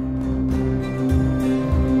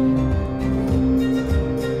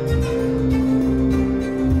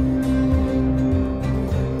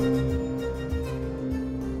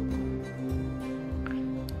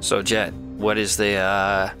 So, Jet, what is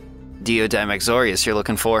the Diadem Exorius you're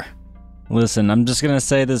looking for? Listen, I'm just gonna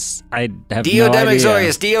say this. I have Diadem no idea.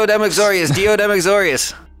 Exorius, Diadem Exorius, Diadem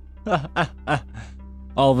Exorius.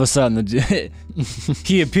 All of a sudden,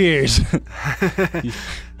 he appears.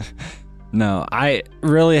 No, I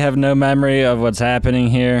really have no memory of what's happening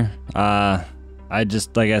here. I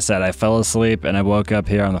just, like I said, I fell asleep and I woke up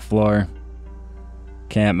here on the floor.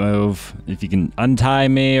 Can't move. If you can untie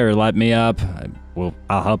me or let me up,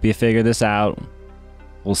 I'll help you figure this out.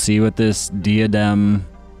 We'll see what this diadem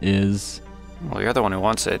is. Well, you're the one who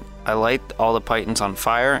wants it. I light all the pythons on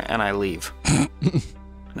fire and I leave.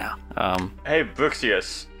 Now, Hey,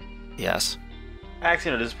 Bruxius. yes.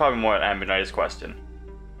 Actually, no, this is probably more an Ambionitis question.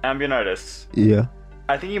 Ambionitis. Yeah.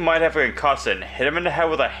 I think you might have a concussion. Hit him in the head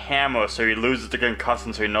with a hammer so he loses the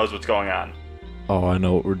concussion so he knows what's going on. Oh, I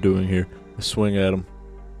know what we're doing here. I swing at him.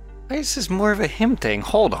 This is more of a him thing.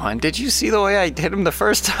 Hold on. Did you see the way I hit him the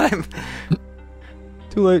first time?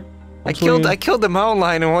 Too late. I killed the mountain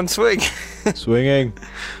lion in one swing. Swinging.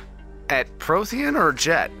 At Prothean or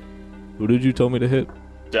Jet? Who did you tell me to hit?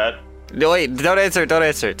 Jet. No, wait, don't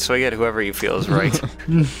answer. Swing at whoever you feel is right.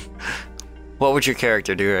 What would your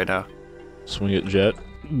character do right now? Swing at Jet.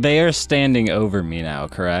 They are standing over me now,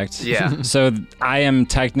 correct? Yeah. So I am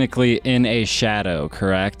technically in a shadow,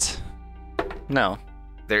 correct? No.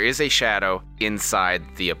 There is a shadow inside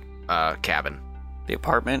the cabin. The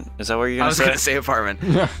apartment? Is that what you're I gonna was say? going to say apartment.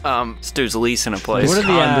 This dude's leasing a place. What are the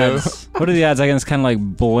Condo. odds? What are the odds I can just kind of like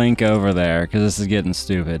blink over there? Because this is getting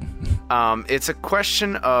stupid. It's a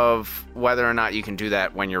question of whether or not you can do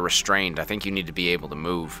that when you're restrained. I think you need to be able to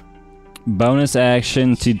move. Bonus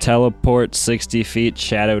action to teleport 60 feet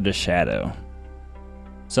shadow to shadow.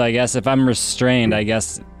 So I guess if I'm restrained,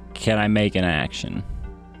 can I make an action?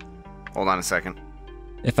 Hold on a second.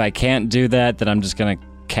 If I can't do that, then I'm just going to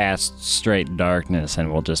cast straight darkness and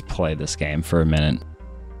we'll just play this game for a minute.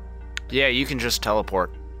 Yeah, you can just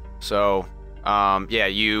teleport. So,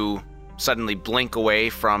 you suddenly blink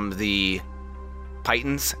away from the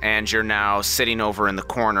pythons, and you're now sitting over in the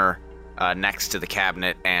corner next to the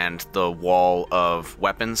cabinet and the wall of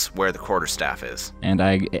weapons where the quarterstaff is. And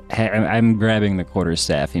I'm grabbing the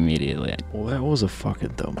quarterstaff immediately. Well, that was a fucking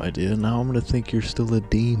dumb idea. Now I'm gonna think you're still a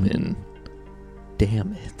demon.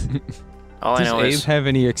 Damn it. All I Does know Abe is have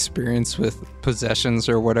any experience with possessions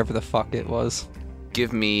or whatever the fuck it was?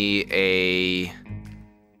 Give me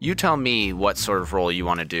you tell me what sort of roll you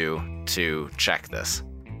want to do to check this.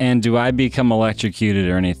 And do I become electrocuted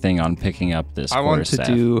or anything on picking up this I want to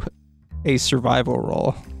quarterstaff? do a survival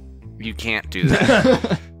roll. You can't do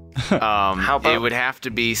that. How about- It would have to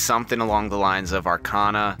be something along the lines of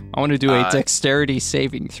Arcana. I want to do a dexterity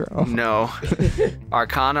saving throw. No.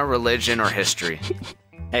 Arcana, religion, or history.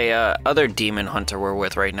 Hey, other demon hunter we're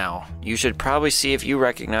with right now. You should probably see if you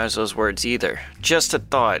recognize those words either. Just a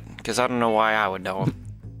thought, because I don't know why I would know them.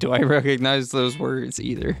 Do I recognize those words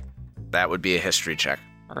either? That would be a history check.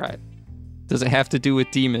 All right. Does it have to do with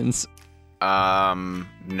demons?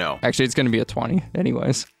 No. Actually, it's going to be a 20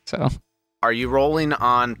 anyways. So, Are you rolling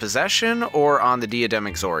on possession or on the Diadem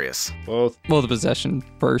Exorius? Both. well, the possession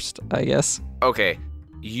first, I guess. Okay.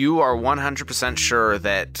 You are 100% sure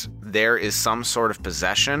that there is some sort of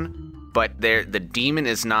possession, but the demon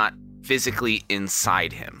is not physically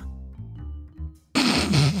inside him.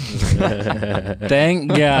 Thank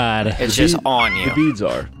God. It's just on The you. beads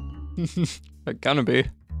are. They're gonna be.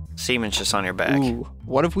 Semen's just on your back. Ooh,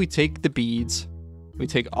 what if we take the beads, we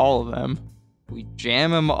take all of them, we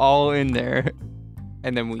jam them all in there,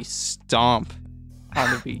 and then we stomp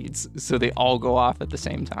on the beads so they all go off at the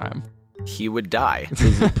same time? He would die.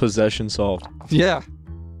 Possession solved. Yeah.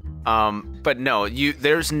 But no,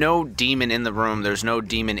 there's no demon in the room. There's no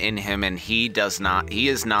demon in him, and he is not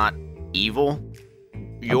evil.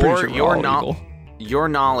 I'm pretty sure we're all evil. your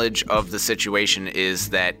knowledge of the situation is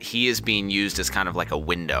that he is being used as kind of like a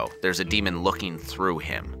window. There's a demon looking through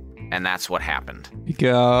him, and that's what happened.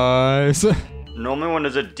 Guys. Normally when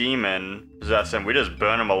there's a demon possess him, we just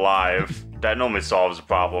burn him alive. That normally solves the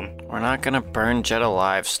problem. We're not gonna burn Jet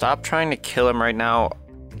alive. Stop trying to kill him right now.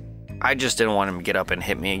 I just didn't want him to get up and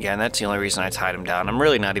hit me again. That's the only reason I tied him down. I'm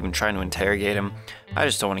really not even trying to interrogate him. I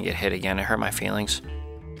just don't want to get hit again. It hurt my feelings.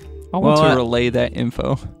 I want to relay that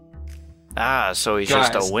info. Ah, so he's Guys,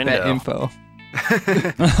 just a window. that info.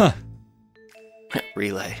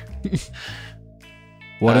 Relay.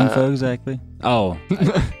 What info exactly? Oh.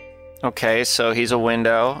 Okay, so he's a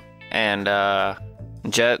window, and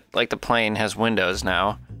Jet, like the plane, has windows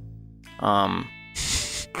now.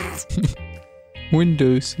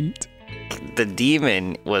 Window seat. The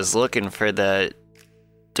demon was looking for the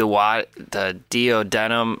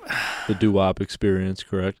Deodenum, The doo-wop experience,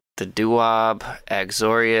 correct? the Duob,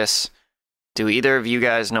 Axorius. Do either of you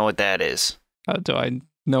guys know what that is? Do I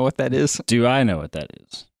know what that is? Do I know what that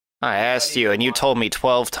is? I asked you, and you told me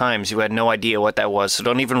 12 times you had no idea what that was, so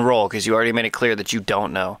don't even roll, because you already made it clear that you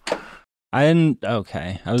don't know. I didn't.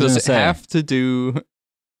 Okay. I was going Does to it say. have to do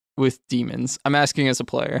with demons? I'm asking as a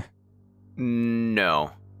player.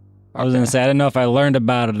 No. I was going to say, I didn't know if I learned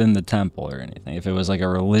about it in the temple or anything, if it was like a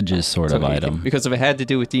religious sort of item. Because if it had to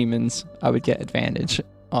do with demons, I would get advantage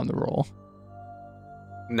on the roll.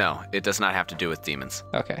 No, it does not have to do with demons.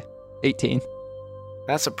 Okay. 18.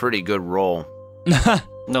 That's a pretty good roll.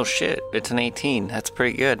 No shit, it's an 18. That's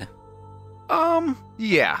pretty good.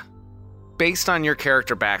 Yeah. Based on your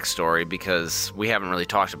character backstory, because we haven't really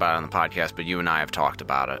talked about it on the podcast, but you and I have talked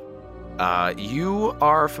about it. You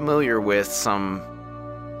are familiar with some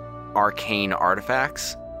arcane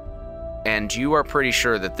artifacts, and you are pretty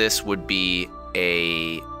sure that this would be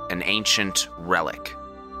an ancient relic.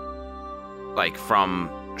 Like from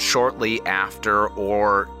shortly after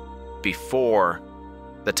or before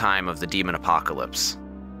the time of the demon apocalypse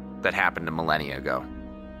that happened a millennia ago.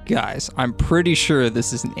 Guys, I'm pretty sure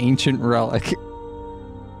this is an ancient relic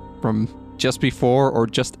from just before or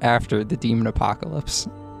just after the demon apocalypse.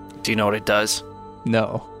 Do you know what it does?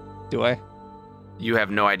 No. Do I? You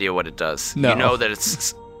have no idea what it does. No. You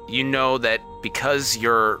know that because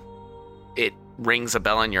it rings a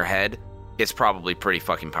bell in your head, it's probably pretty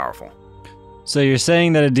fucking powerful. So you're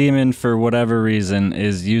saying that a demon, for whatever reason,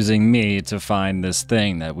 is using me to find this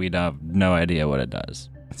thing that we have no idea what it does.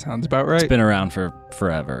 That sounds about right. It's been around for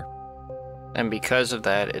forever. And because of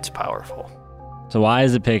that, it's powerful. So why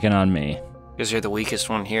is it picking on me? Because you're the weakest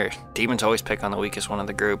one here. Demons always pick on the weakest one of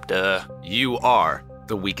the group, duh. You are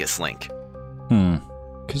the weakest link.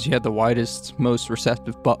 Because you had the widest, most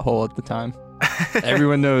receptive butthole at the time.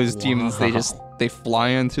 Everyone knows demons, they fly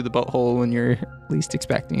into the butthole when you're least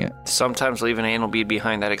expecting it. Sometimes leave an anal bead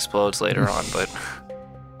behind that explodes later on, but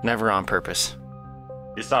never on purpose.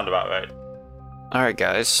 You sound about right. Alright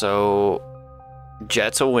guys, so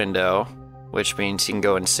Jet's a window, which means he can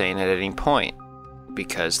go insane at any point,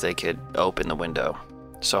 because they could open the window.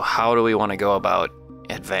 So how do we want to go about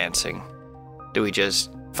advancing? Do we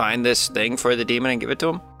just find this thing for the demon and give it to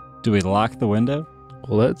him? Do we lock the window?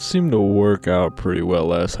 Well, that seemed to work out pretty well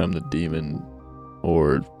last time the demon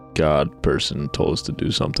or god person told us to do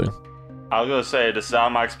something. I was gonna say, to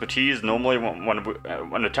sound my expertise, normally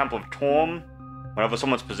when the Temple of Torm, whenever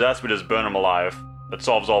someone's possessed, we just burn them alive. That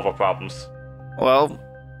solves all of our problems. Well,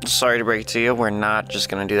 sorry to break it to you, we're not just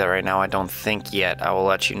gonna do that right now, I don't think yet. I will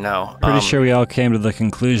let you know. Pretty sure we all came to the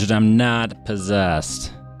conclusion I'm not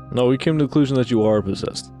possessed. No, we came to the conclusion that you are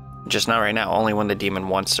possessed. Just not right now, only when the demon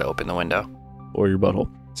wants to open the window. Or your butthole.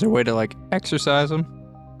 Is there a way to, exercise them?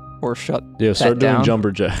 Or shut Yeah, start that doing down?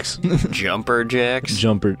 jumper jacks. Jumper jacks?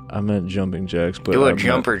 I meant jumping jacks. But Do I a meant-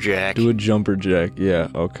 jumper jack. Do a jumper jack. Yeah,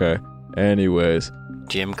 okay. Anyways,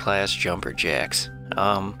 Gym class jumper jacks.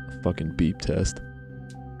 fucking beep test.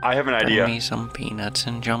 I have an Bring idea. me some peanuts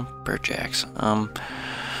and jumper jacks.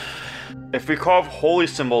 If we carve holy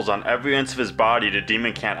symbols on every inch of his body, the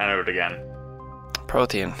demon can't enter it again.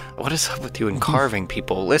 Protean, what is up with you and carving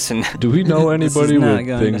people? Listen, Do we know This is anybody not with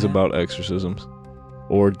going things to about exorcisms?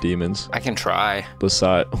 Or demons? I can try.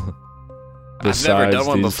 Besides I've never done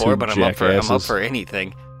one these before, two but I'm up jackasses. for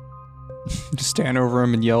anything. Just stand over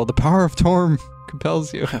him and yell, "The power of Torm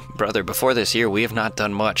compels you." Brother, before this year, we have not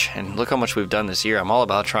done much, and look how much we've done this year. I'm all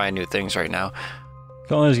about trying new things right now.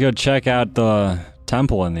 Can always go check out the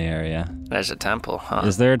temple in the area. There's a temple, huh?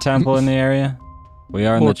 Is there a temple in the area? We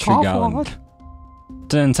are in the Tree Golem.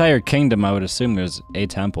 It's an entire kingdom, I would assume there's a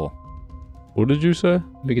temple. What did you say?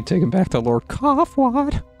 We could take him back to Lord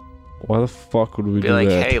Koffwad. Why the fuck would we Be do like,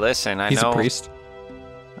 that? hey, listen, I He's know. a priest.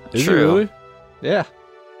 Is he true. really? Yeah.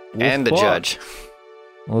 Well, And the fuck. judge.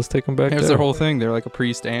 Well, let's take them back Here's there. their whole thing. They're like a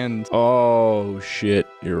priest and... Oh, shit.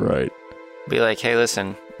 You're right. Be like, hey,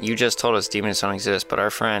 listen, you just told us demons don't exist, but our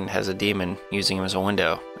friend has a demon using him as a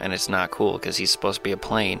window, and it's not cool because he's supposed to be a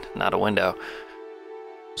plane, not a window.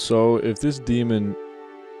 So if this demon...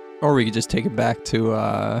 Or we could just take it back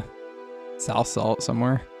to South Salt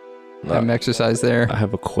somewhere. Have him exercise there. I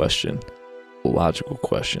have a question. A logical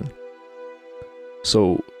question.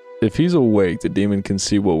 So if he's awake, the demon can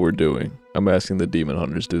see what we're doing. I'm asking the demon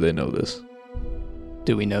hunters, do they know this?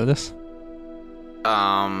 Do we know this?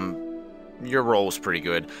 Your roll's pretty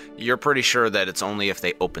good. You're pretty sure that it's only if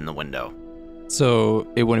they open the window. So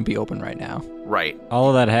it wouldn't be open right now. Right. All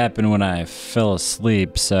of that happened when I fell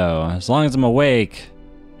asleep, so as long as I'm awake,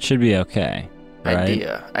 should be okay. Right?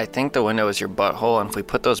 Idea. I think the window is your butthole, and if we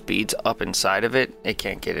put those beads up inside of it, it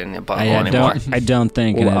can't get in the butthole anymore. I don't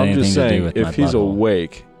think it Well, had I'm anything just to do saying, with my if he's butthole.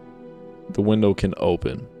 awake, the window can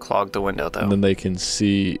open. Clog the window, though. And then they can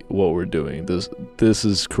see what we're doing. This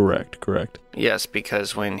is correct? Yes,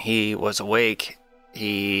 because when he was awake,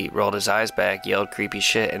 he rolled his eyes back, yelled creepy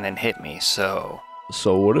shit, and then hit me, so...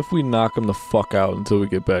 So what if we knock him the fuck out until we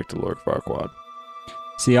get back to Lord Farquaad?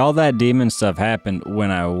 See, all that demon stuff happened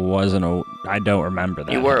when I wasn't... I don't remember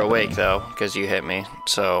that. You were happening. awake, though, because you hit me,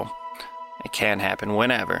 so it can happen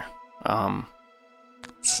whenever.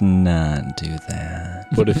 Let's not do that.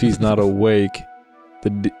 But if he's not awake,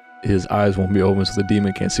 his eyes won't be open, so the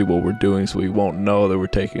demon can't see what we're doing, so he won't know that we're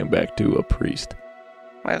taking him back to a priest.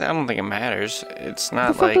 I don't think it matters. It's not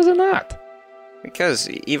The fuck like... does it not? Because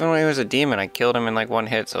even when he was a demon, I killed him in like one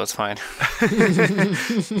hit, so it's fine.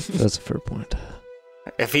 That's a fair point.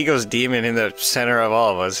 If he goes demon in the center of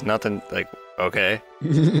all of us, nothing, like, okay.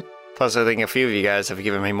 Plus, I think a few of you guys have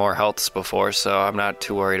given me more healths before, so I'm not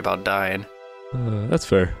too worried about dying. That's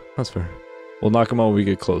fair. We'll knock him out when we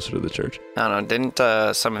get closer to the church. I don't know,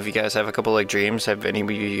 didn't some of you guys have a couple like dreams? Have any of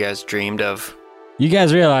you guys dreamed of... You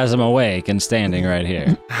guys realize I'm awake and standing right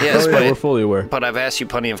here. Yes, Oh, yeah, we're fully aware. but I've asked you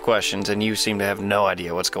plenty of questions, and you seem to have no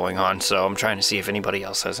idea what's going on, so I'm trying to see if anybody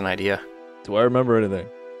else has an idea. Do I remember anything?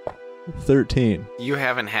 13. You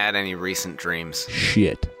haven't had any recent dreams.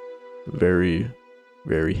 Shit. Very,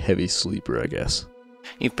 very heavy sleeper, I guess.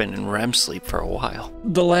 You've been in REM sleep for a while.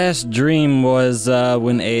 The last dream was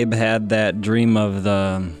when Abe had that dream of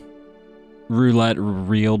the roulette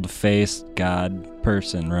reeled face god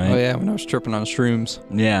person, right? Oh yeah, when I was tripping on shrooms.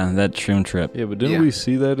 Yeah, that shroom trip. Yeah, but didn't we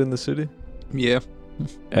see that in the city? Yeah.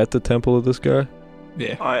 At the temple of this guy?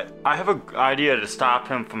 Yeah. I have an idea to stop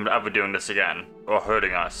him from ever doing this again or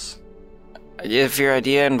hurting us. If your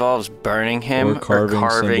idea involves burning him, Or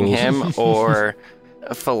carving him, symbols. or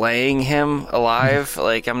filleting him alive,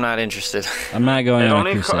 like, I'm not interested. I'm not going It on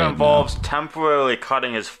only a crusade. involves temporarily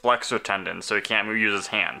cutting his flexor tendon so he can't use his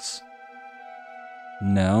hands.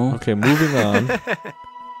 No. Okay, moving on.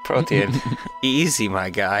 Protein. Easy, my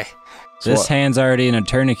guy. This hand's already in a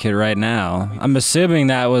tourniquet right now. I'm assuming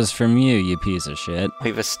that was from you piece of shit.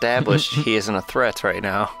 We've established he isn't a threat right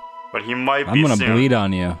now. But he might be I'm gonna soon. bleed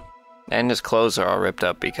on you. And his clothes are all ripped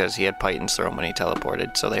up because he had pythons throw him when he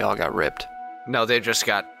teleported, so they all got ripped. No, they've just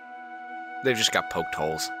got poked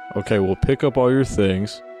holes. Okay, we'll pick up all your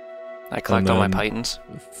things, I collect And all my then- pythons.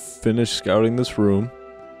 finish scouting this room,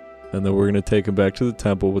 and then we're going to take him back to the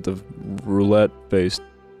temple with the roulette-faced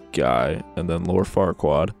guy, and then Lord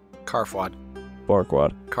Farquaad. Carfwad.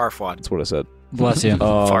 Farquaad. That's what I said. Bless you.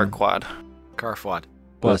 Farquaad. Carfwad.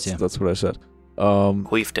 Bless you. That's what I said.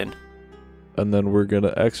 Queefton. And then we're going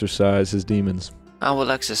to exorcise his demons. I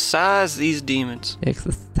will exercise these demons.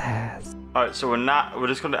 Exercise. Alright, so we're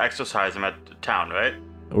just going to exercise him at town, right?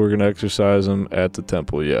 We're going to exorcise him at the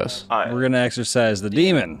temple, yes. Alright. We're gonna exercise the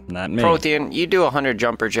demon, not me. Protein, you do 100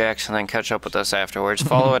 jumper jacks and then catch up with us afterwards.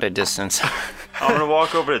 Follow at a distance. I'm going to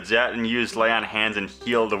walk over to Jet and use lay on hands and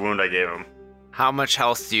heal the wound I gave him. How much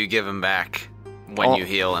health do you give him back when you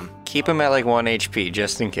heal him? Keep him at like 1 HP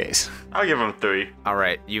just in case. I'll give him 3. All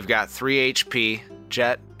right, you've got 3 HP,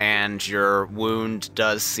 Jet, and your wound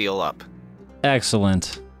does seal up.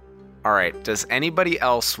 Excellent. All right, does anybody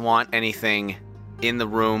else want anything in the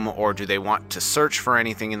room, or do they want to search for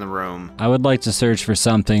anything in the room? I would like to search for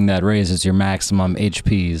something that raises your maximum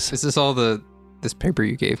HPs. Is this all this paper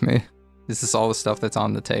you gave me? Is this all the stuff that's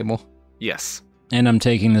on the table? Yes. And I'm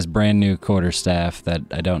taking this brand new quarterstaff that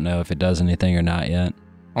I don't know if it does anything or not yet.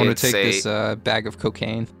 I want It's to take a- this bag of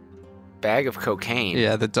cocaine. Bag of cocaine.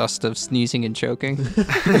 Yeah, the dust of sneezing and choking.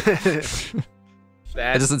 It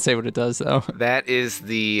That, doesn't say what it does, though. that is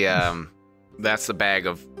the, that's the bag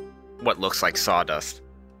of what looks like sawdust.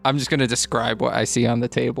 I'm just going to describe what I see on the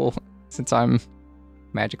table since I'm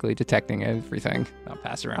magically detecting everything. I'll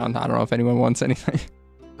pass around. I don't know if anyone wants anything.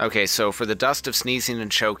 Okay, so for the dust of sneezing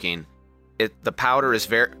and choking, the powder is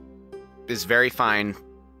very fine.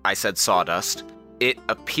 I said sawdust. It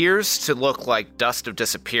appears to look like dust of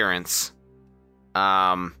disappearance.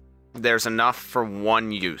 There's enough for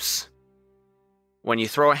one use. When you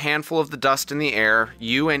throw a handful of the dust in the air,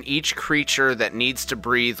 you and each creature that needs to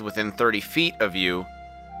breathe within 30 feet of you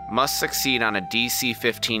must succeed on a DC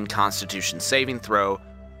 15 Constitution saving throw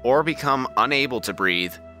or become unable to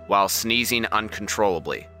breathe while sneezing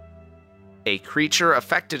uncontrollably. A creature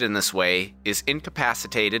affected in this way is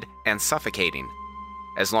incapacitated and suffocating.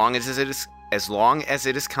 As long as it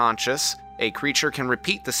is conscious, a creature can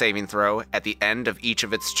repeat the saving throw at the end of each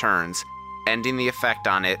of its turns, ending the effect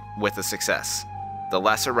on it with a success. The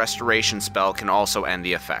lesser restoration spell can also end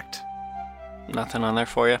the effect. Nothing on there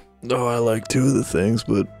for you? No, I like two of the things,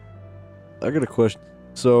 but I got a question.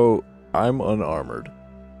 So, I'm unarmored.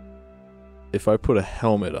 If I put a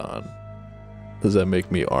helmet on, does that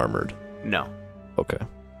make me armored? No. Okay.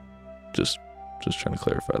 Just trying to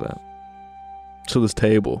clarify that. So this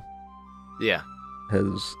table Yeah.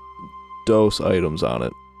 has dose items on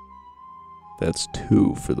it. That's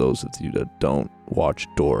 2 for those of you that don't watch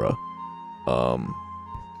Dora.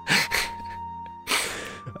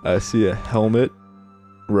 I see a helmet,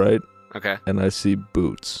 right? Okay. And I see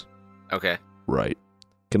boots, Okay. right?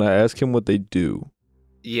 Can I ask him what they do?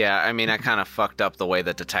 Yeah, I mean, I kind of fucked up the way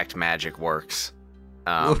that detect magic works.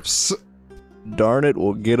 Whoops. Darn it,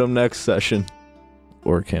 we'll get them next session.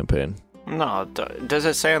 Or campaign. No, does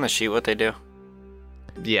it say on the sheet what they do?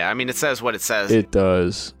 Yeah, I mean, it says what it says. It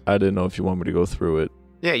does. I didn't know if you want me to go through it.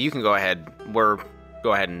 Yeah, you can go ahead. Go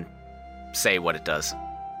ahead and say what it does.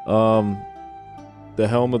 The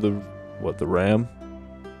helm of the ram?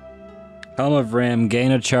 Helm of Ram,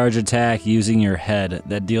 gain a charge attack using your head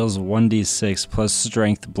that deals 1d6 plus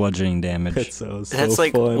strength bludgeoning damage. sounds That's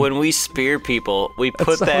like when we spear people, we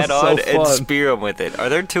put that on and spear them with it. Are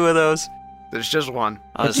there 2 of those? There's just one.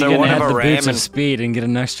 Is you there can one add of a the ram boots and of speed and get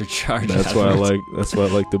an extra charge. That's why I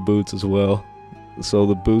like the boots as well. So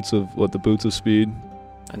the boots of speed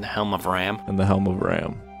and the helm of ram? and the helm of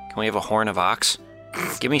ram. Can we have a horn of ox?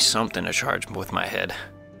 Give me something to charge with my head.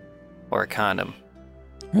 Or a condom.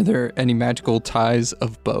 Are there any magical ties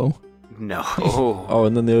of bow? No. Oh. Oh,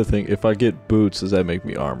 and then the other thing, if I get boots, does that make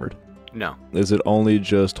me armored? No. Is it only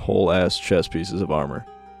just whole ass chest pieces of armor?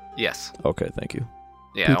 Yes. Okay, thank you.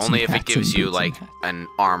 Yeah, Boots only and if it hats gives and you, boots and like, hats. an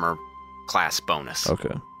armor class bonus.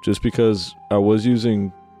 Okay. Just because I was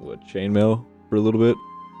using, chainmail for a little bit,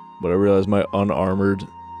 but I realized my unarmored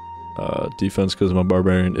defense because I'm a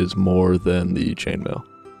barbarian is more than the chainmail.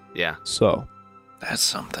 Yeah. So, That's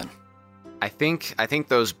something. I think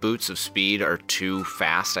those boots of speed are too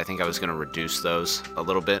fast. I think I was going to reduce those a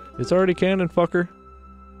little bit. it's already canon, fucker.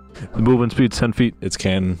 The movement speed's 10 feet. It's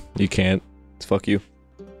canon. You can't. It's fuck you.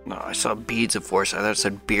 No, I saw beads of force. I thought it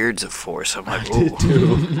said beards of force. I'm like, did ooh.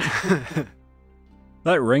 too.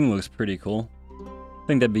 That ring looks pretty cool. I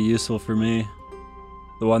think that'd be useful for me.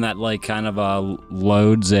 The one that kind of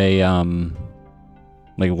loads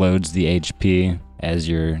loads the HP as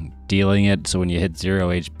you're dealing it. So when you hit 0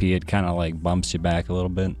 HP, it kind of bumps you back a little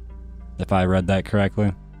bit. If I read that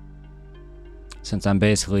correctly. Since I'm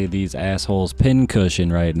basically these assholes'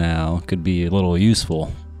 pincushion right now, could be a little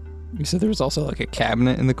useful. You said there was also a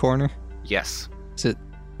cabinet in the corner. Yes. Is it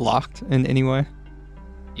locked in any way?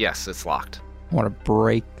 Yes, it's locked. I want to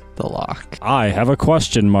break the lock. I have a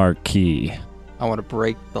question mark key. I want to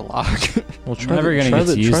break the lock. Well, never gonna get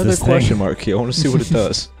to use try this the thing. question mark key. I want to see what it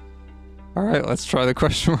does. All right, let's try the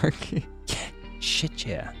question mark key. Shit,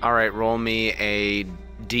 yeah. All right, roll me a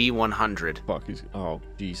D100. Fuck,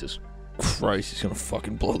 Jesus Christ, he's gonna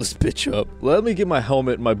fucking blow this bitch up. Let me get my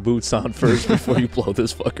helmet and my boots on first before you blow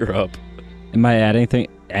this fucker up. Am I adding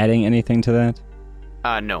anything to that?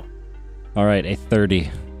 No. All right, a 30.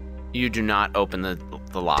 You do not open the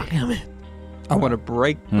lock. Damn it. I want to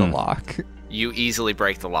break the lock. You easily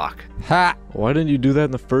break the lock. Ha! Why didn't you do that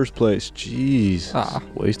in the first place? Jeez. Ah.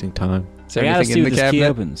 Wasting time. Is there I gotta anything see in what the this key cabinet?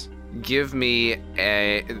 opens. Give me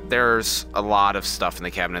there's a lot of stuff in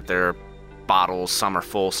the cabinet. There are bottles, some are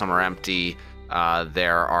full, some are empty.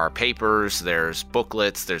 There are papers, there's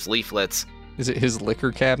booklets, there's leaflets. Is it his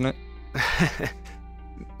liquor cabinet?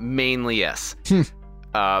 Mainly, yes.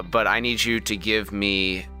 But I need you to give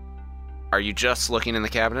me... Are you just looking in the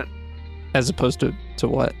cabinet? As opposed to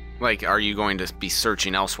what? Like, are you going to be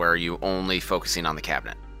searching elsewhere? Or are you only focusing on the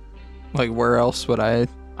cabinet? Like, where else would I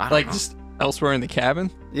I don't know. just elsewhere in the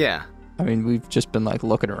cabin? Yeah. I mean, we've just been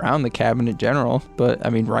looking around the cabin in general, but I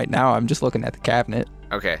mean, right now I'm just looking at the cabinet.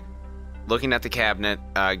 Okay. Looking at the cabinet,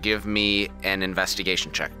 give me an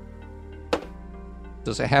investigation check.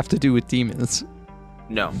 Does it have to do with demons?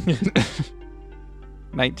 No.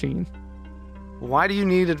 19. Why do you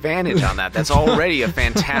need advantage on that? That's already a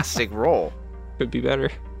fantastic roll. Could be better.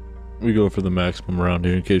 We go for the maximum around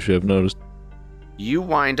here in case you have noticed. You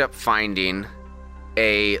wind up finding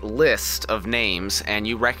a list of names, and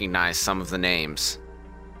you recognize some of the names.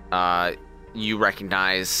 You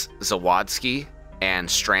recognize Zawadsky and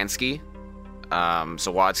Stransky.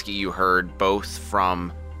 Zawadsky you heard both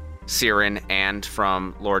from Siren and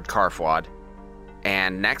from Lord Karfwad.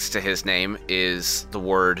 And next to his name is the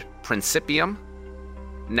word Principium.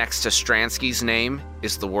 Next to Stransky's name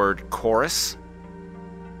is the word Chorus.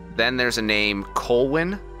 Then there's a name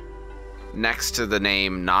Colwyn. Next to the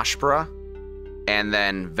name Noshbra. And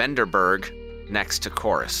then Venderberg next to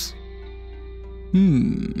Chorus.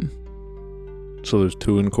 So there's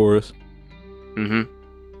 2 in chorus.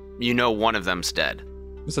 Mm-hmm. You know one of them's dead.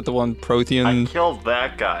 Was that the one I Prothean? killed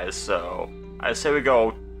that guy, so I say we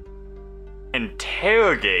go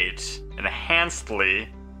interrogate enhancedly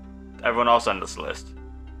everyone else on this list.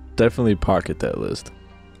 Definitely pocket that list.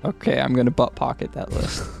 Okay, I'm gonna butt pocket that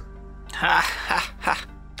list. Ha ha ha.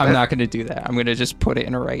 I'm not gonna do that. I'm gonna just put it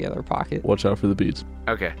in a regular pocket. Watch out for the beads.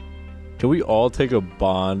 Okay. Can we all take a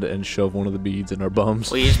bond and shove one of the beads in our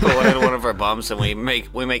bums? We each put one in one of our bums, and we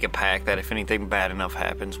make a pact that if anything bad enough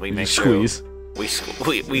happens, we make Squeeze. sure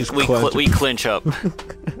we clench. clinch up.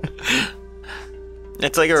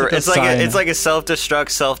 It's like a self-destruct,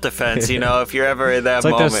 self-defense. You know, if you're ever in that It's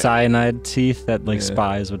like moment. those cyanide teeth that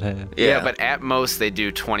spies would have. Yeah, but at most they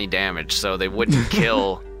do 20 damage, so they wouldn't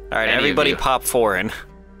kill. All right, any of everybody, you. pop 4 in.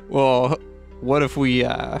 Well, what if we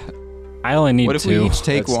I only need what if 2. we each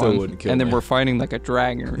take That still one wouldn't kill and then me. we're fighting like a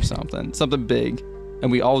dragon or something big,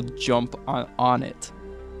 and we all jump on it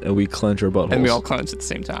And we clench our buttholes. and we all clench at the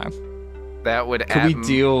same time? That would Could we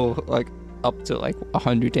deal like up to like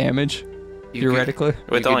 100 damage theoretically?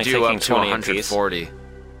 With you only could do taking up to 20 apiece. 140. All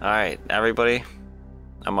right, everybody,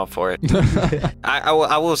 I'm up for it.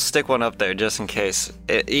 I will stick one up there just in case.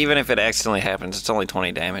 Even if it accidentally happens, it's only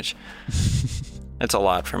 20 damage. It's a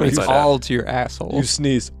lot for me. It's But, all to your asshole. You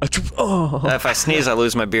sneeze. Oh. if I sneeze, I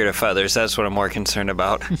lose my beard of feathers. That's what I'm more concerned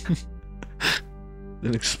about.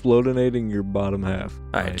 And explodinating your bottom half.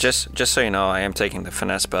 All right, Nice. just so you know, I am taking the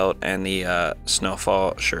finesse belt and the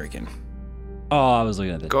snowfall shuriken. Oh, I was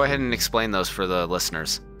looking at that. Go ahead and explain those for the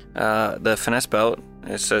listeners. The finesse belt,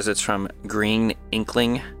 it says it's from Green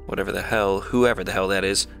Inkling, whoever the hell that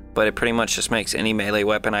is, but it pretty much just makes any melee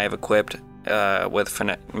weapon I have equipped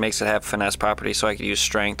makes it have finesse property, so I could use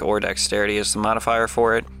strength or dexterity as the modifier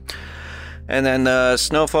for it. And then the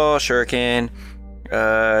snowfall shuriken,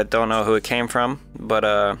 don't know who it came from, but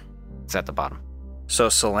It's at the bottom. so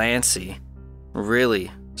Solancy, really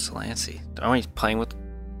Solancy? Are we playing with?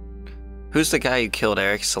 Who's the guy you killed,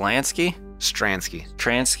 Eric? Solansky? Stransky.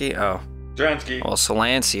 Transky? Oh. Dransky. Well,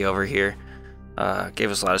 Solancy over here gave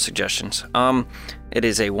us a lot of suggestions. It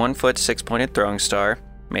is a 1 foot 6-pointed throwing star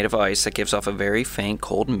made of ice that gives off a very faint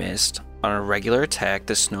cold mist. On a regular attack,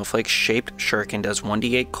 the snowflake-shaped shuriken does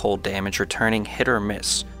 1d8 cold damage, returning hit or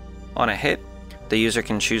miss. On a hit, the user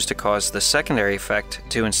can choose to cause the secondary effect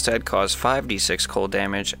to instead cause 5d6 cold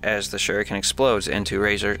damage as the shuriken explodes into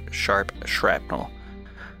razor-sharp shrapnel.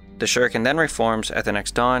 The shuriken then reforms at the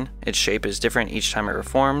next dawn. Its shape is different each time it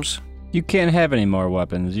reforms. You can't have any more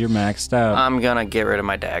weapons. You're maxed out. I'm gonna get rid of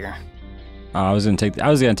my dagger. I was gonna take the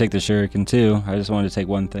shuriken too. I just wanted to take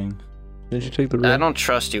one thing. Did you take the I red? don't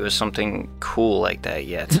trust you with something cool like that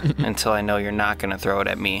yet until I know you're not gonna throw it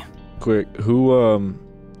at me. Quick, who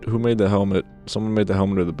made the helmet? Someone made the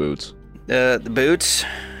helmet or the boots? The boots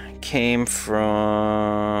came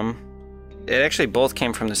from... It actually both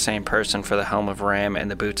came from the same person for the Helm of Ram and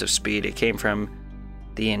the Boots of Speed. It came from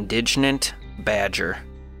the Indignant Badger.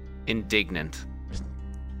 Indignant.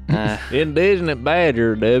 Indignant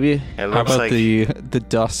Badger, W. It How looks about like... the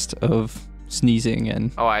dust of sneezing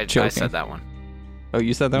and Oh, I choking? said that one. Oh,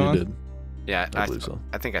 you said that You one? did. Yeah, I believe so.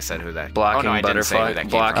 I think I said who that. Blocking oh, no, I didn't say butterfly. who that came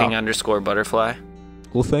Blocking from. underscore butterfly.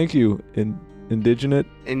 Well, thank you. Indignant.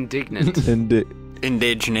 Indignant. Indignant.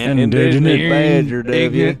 Indignant Badger,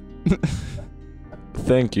 W. Ignorant.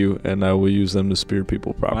 Thank you, and I will use them to spear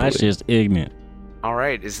people Well, properly. that's just ignorant. All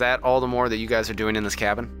right, is that all the more that you guys are doing in this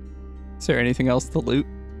cabin? Is there anything else to loot?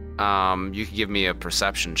 You can give me a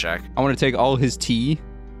perception check. I want to take all his tea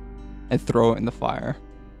and throw it in the fire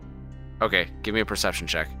Okay, give me a perception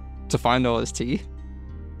check. to find all his tea.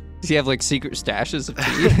 Does he have like secret stashes of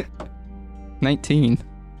tea? 19.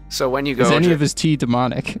 So when you go Is any to... of his tea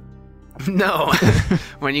demonic? No.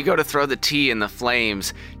 When you go to throw the tea in the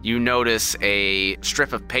flames, you notice a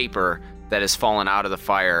strip of paper that has fallen out of the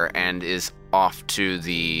fire and is off to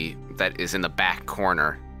that is in the back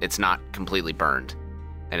corner. It's not completely burned.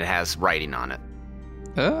 and it has writing on it.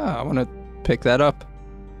 I want to pick that up.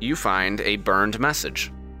 You find a burned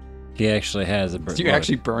message. He actually has a Did you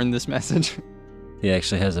actually burn this message? He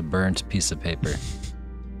actually has a burnt piece of paper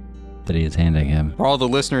that he is handing him. For all the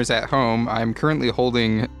listeners at home, I'm currently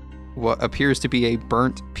holding what appears to be a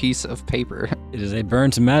burnt piece of paper. It is a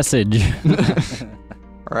burnt message.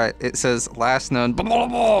 All right, it says, last known, blah, blah,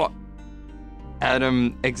 blah.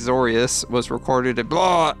 Adam Exorius was recorded at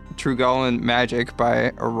blah, Trugolan Magic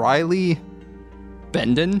by Riley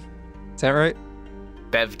Bendon. Is that right?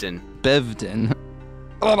 Bevden. Bevden.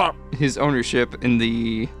 Blah, blah. His ownership in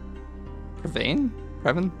the Prevan?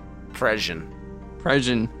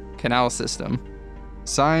 Presian Canal System.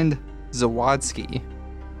 Signed, Zawodsky.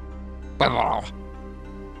 Blah, blah.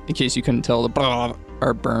 In case you couldn't tell, the blah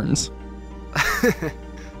are Burns.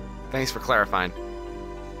 Thanks for clarifying.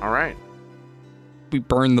 All right. We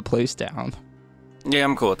burned the place down. Yeah,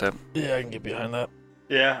 I'm cool with that. Yeah, I can get behind that.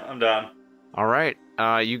 Yeah, I'm down. All right.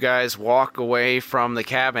 You guys walk away from the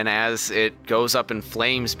cabin as it goes up in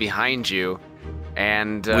flames behind you.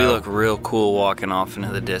 And We look real cool walking off into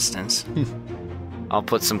the distance. I'll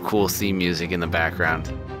put some cool theme music in the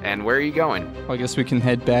background. And where are you going? Well, I guess we can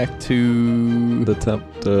head back to...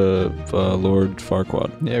 The Lord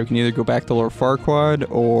Farquaad. Yeah, we can either go back to Lord Farquaad,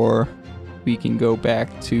 or we can go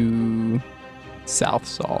back to South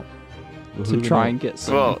Salt to try and get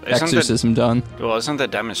some exorcism done. Well, isn't the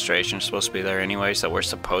demonstration supposed to be there anyways that we're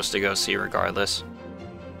supposed to go see regardless?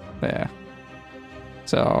 Yeah.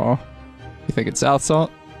 So, you think it's South Salt?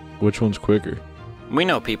 Which one's quicker? We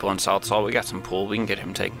know people in South Salt. We got some pool. We can get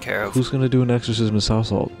him taken care of. Who's gonna do an exorcism in South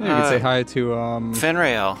Salt? Yeah, you can say hi to,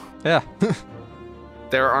 Finrail. Yeah.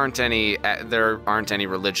 There aren't any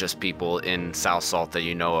religious people in South Salt that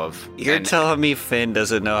you know of. You're And telling me Finn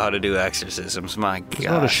doesn't know how to do exorcisms? My He's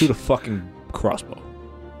know how to gosh. shoot a fucking crossbow.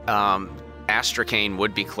 Astracane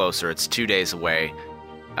would be closer. It's 2 days away.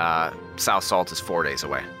 South Salt is 4 days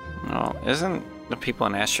away. Oh, isn't the people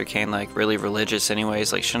in Astracane like really religious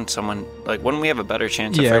anyways? Like, shouldn't someone wouldn't we have a better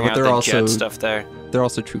chance of Yeah, figuring but out they're the also- jet stuff there? They're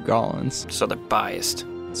also true Gollins. So they're biased.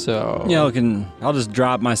 So... Yeah, I'll just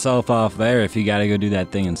drop myself off there if you gotta go do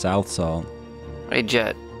that thing in South Salt. Hey,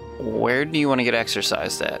 Jet, where do you want to get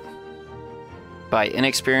exercised at? By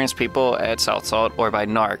inexperienced people at South Salt or by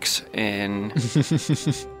narcs in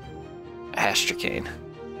Astracane?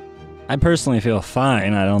 I personally feel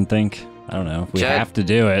fine. I don't know if we Jed? have to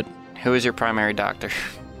do it. Who is your primary doctor?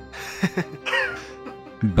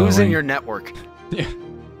 Who's in Boeing. your network?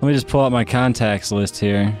 Let me just pull up my contacts list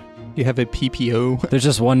here. You have a PPO. There's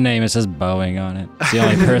just one name. It says Boeing on it. It's the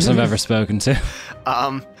only person I've ever spoken to.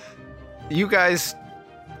 You guys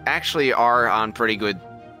actually are on pretty good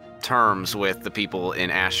terms with the people in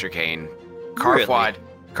Astracane.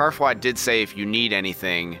 Karfwad did say if you need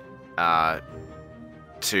anything,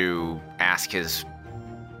 to ask his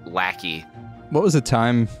lackey. What was the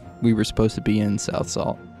time we were supposed to be in South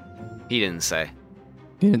Salt? He didn't say.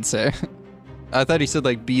 He didn't say. I thought he said,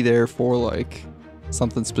 like, be there for, like,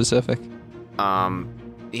 something specific.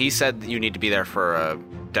 He said that you need to be there for a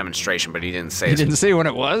demonstration, but he didn't say. He didn't say when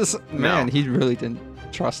it was? No. Man, he really didn't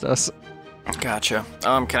trust us. Gotcha.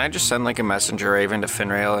 Can I just send like a messenger raven to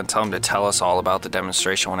Finrail and tell him to tell us all about the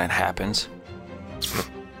demonstration when it happens?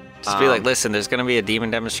 Just be like, listen, there's gonna be a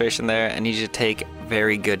demon demonstration there, and you should take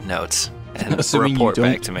very good notes and Assuming report you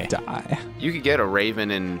don't back to me. die. You could get a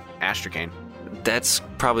raven in Astracane. That's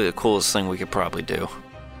probably the coolest thing we could probably do.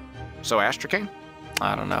 So Astracane?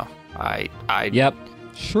 I don't know. Yep.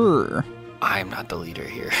 Sure. I'm not the leader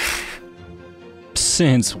here.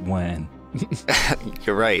 Since when?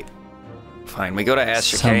 You're right. Fine, we go to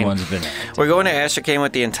Astracane. Someone's been. We're going to Astracane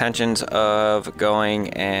with the intentions of going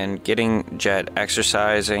and getting Jet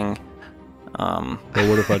exercising. Well,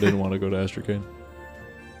 what if I didn't want to go to Astracane?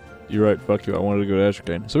 You're right, fuck you. I wanted to go to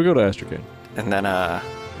Astracane. So we go to Astracane. And then I'm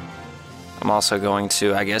also going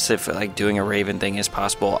to, I guess if like doing a raven thing is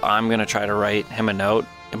possible, I'm going to try to write him a note.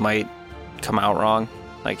 It might come out wrong.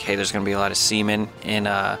 Like, hey, there's going to be a lot of seamen in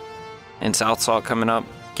South Salt coming up.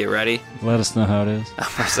 Get ready. Let us know how it is.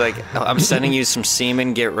 I was like, I'm sending you some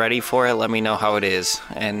semen. Get ready for it. Let me know how it is.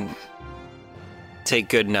 And take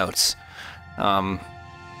good notes.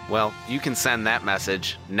 Well, you can send that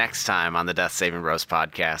message next time on the Death Saving Bros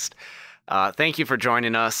podcast. Thank you for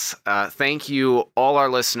joining us. Thank you, all our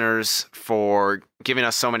listeners, for giving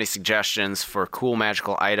us so many suggestions for cool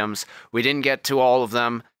magical items. We didn't get to all of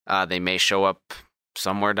them. They may show up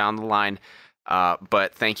somewhere down the line.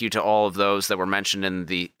 But thank you to all of those that were mentioned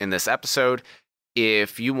in this episode.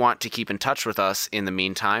 If you want to keep in touch with us in the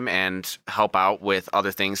meantime and help out with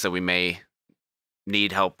other things that we may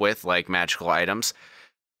need help with, like magical items,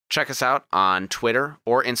 check us out on Twitter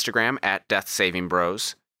or Instagram at Death Saving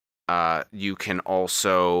Bros. You can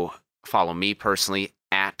also follow me personally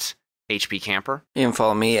at HP Camper. You can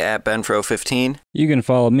follow me at Benfro15. You can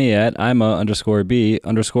follow me at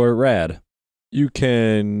ima_b_rad. You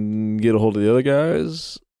can get a hold of the other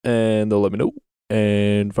guys, and they'll let me know.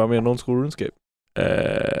 And find me on Old School RuneScape.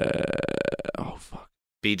 Oh, fuck.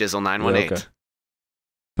 BDizzle918. Yeah, okay.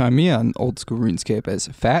 Find me on Old School RuneScape as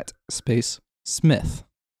Fat Space Smith.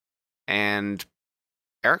 And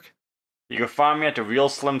Eric? You can find me at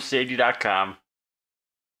therealslimshady.com.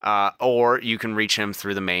 Or you can reach him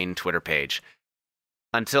through the main Twitter page.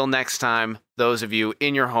 Until next time, those of you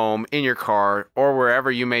in your home, in your car, or wherever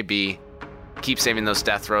you may be, keep saving those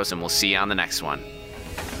death throws, and we'll see you on the next one.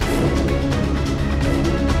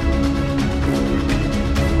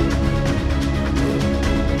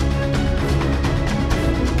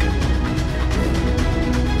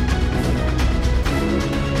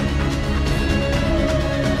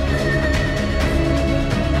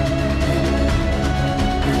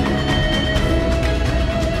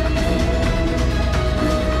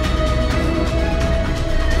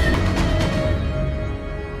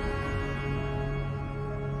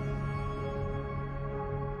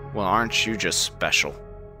 Well, aren't you just special?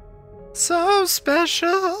 So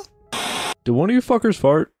special. Did one of you fuckers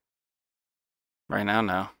fart? Right now,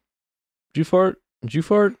 no. Did you fart? Did you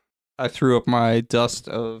fart? I threw up my dust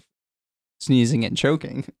of sneezing and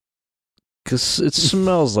choking. Because it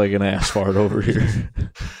smells like an ass fart over here.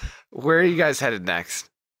 Where are you guys headed next?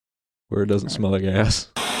 Where it doesn't smell like ass.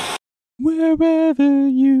 Wherever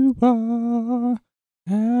you are,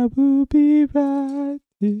 I will be right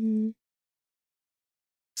here.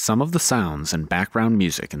 Some of the sounds and background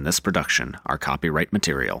music in this production are copyright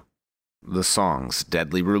material. The songs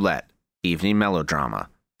Deadly Roulette, Evening Melodrama,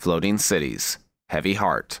 Floating Cities, Heavy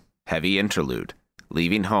Heart, Heavy Interlude,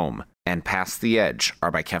 Leaving Home, and Past the Edge are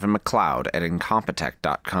by Kevin MacLeod at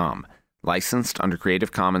Incompetech.com, licensed under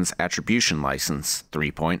Creative Commons Attribution License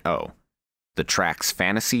 3.0. The tracks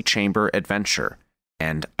Fantasy Chamber Adventure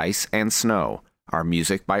and Ice and Snow are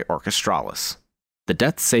music by Orchestralis. The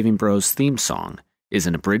Death Saving Bros theme song is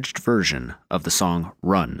an abridged version of the song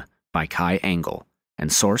Run by Kai Angle and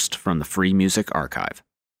sourced from the Free Music Archive.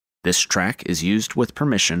 This track is used with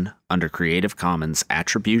permission under Creative Commons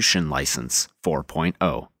Attribution License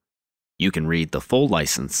 4.0. You can read the full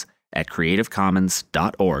license at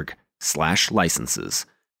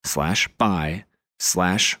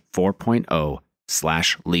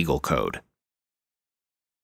creativecommons.org/licenses/by/4.0/legal code.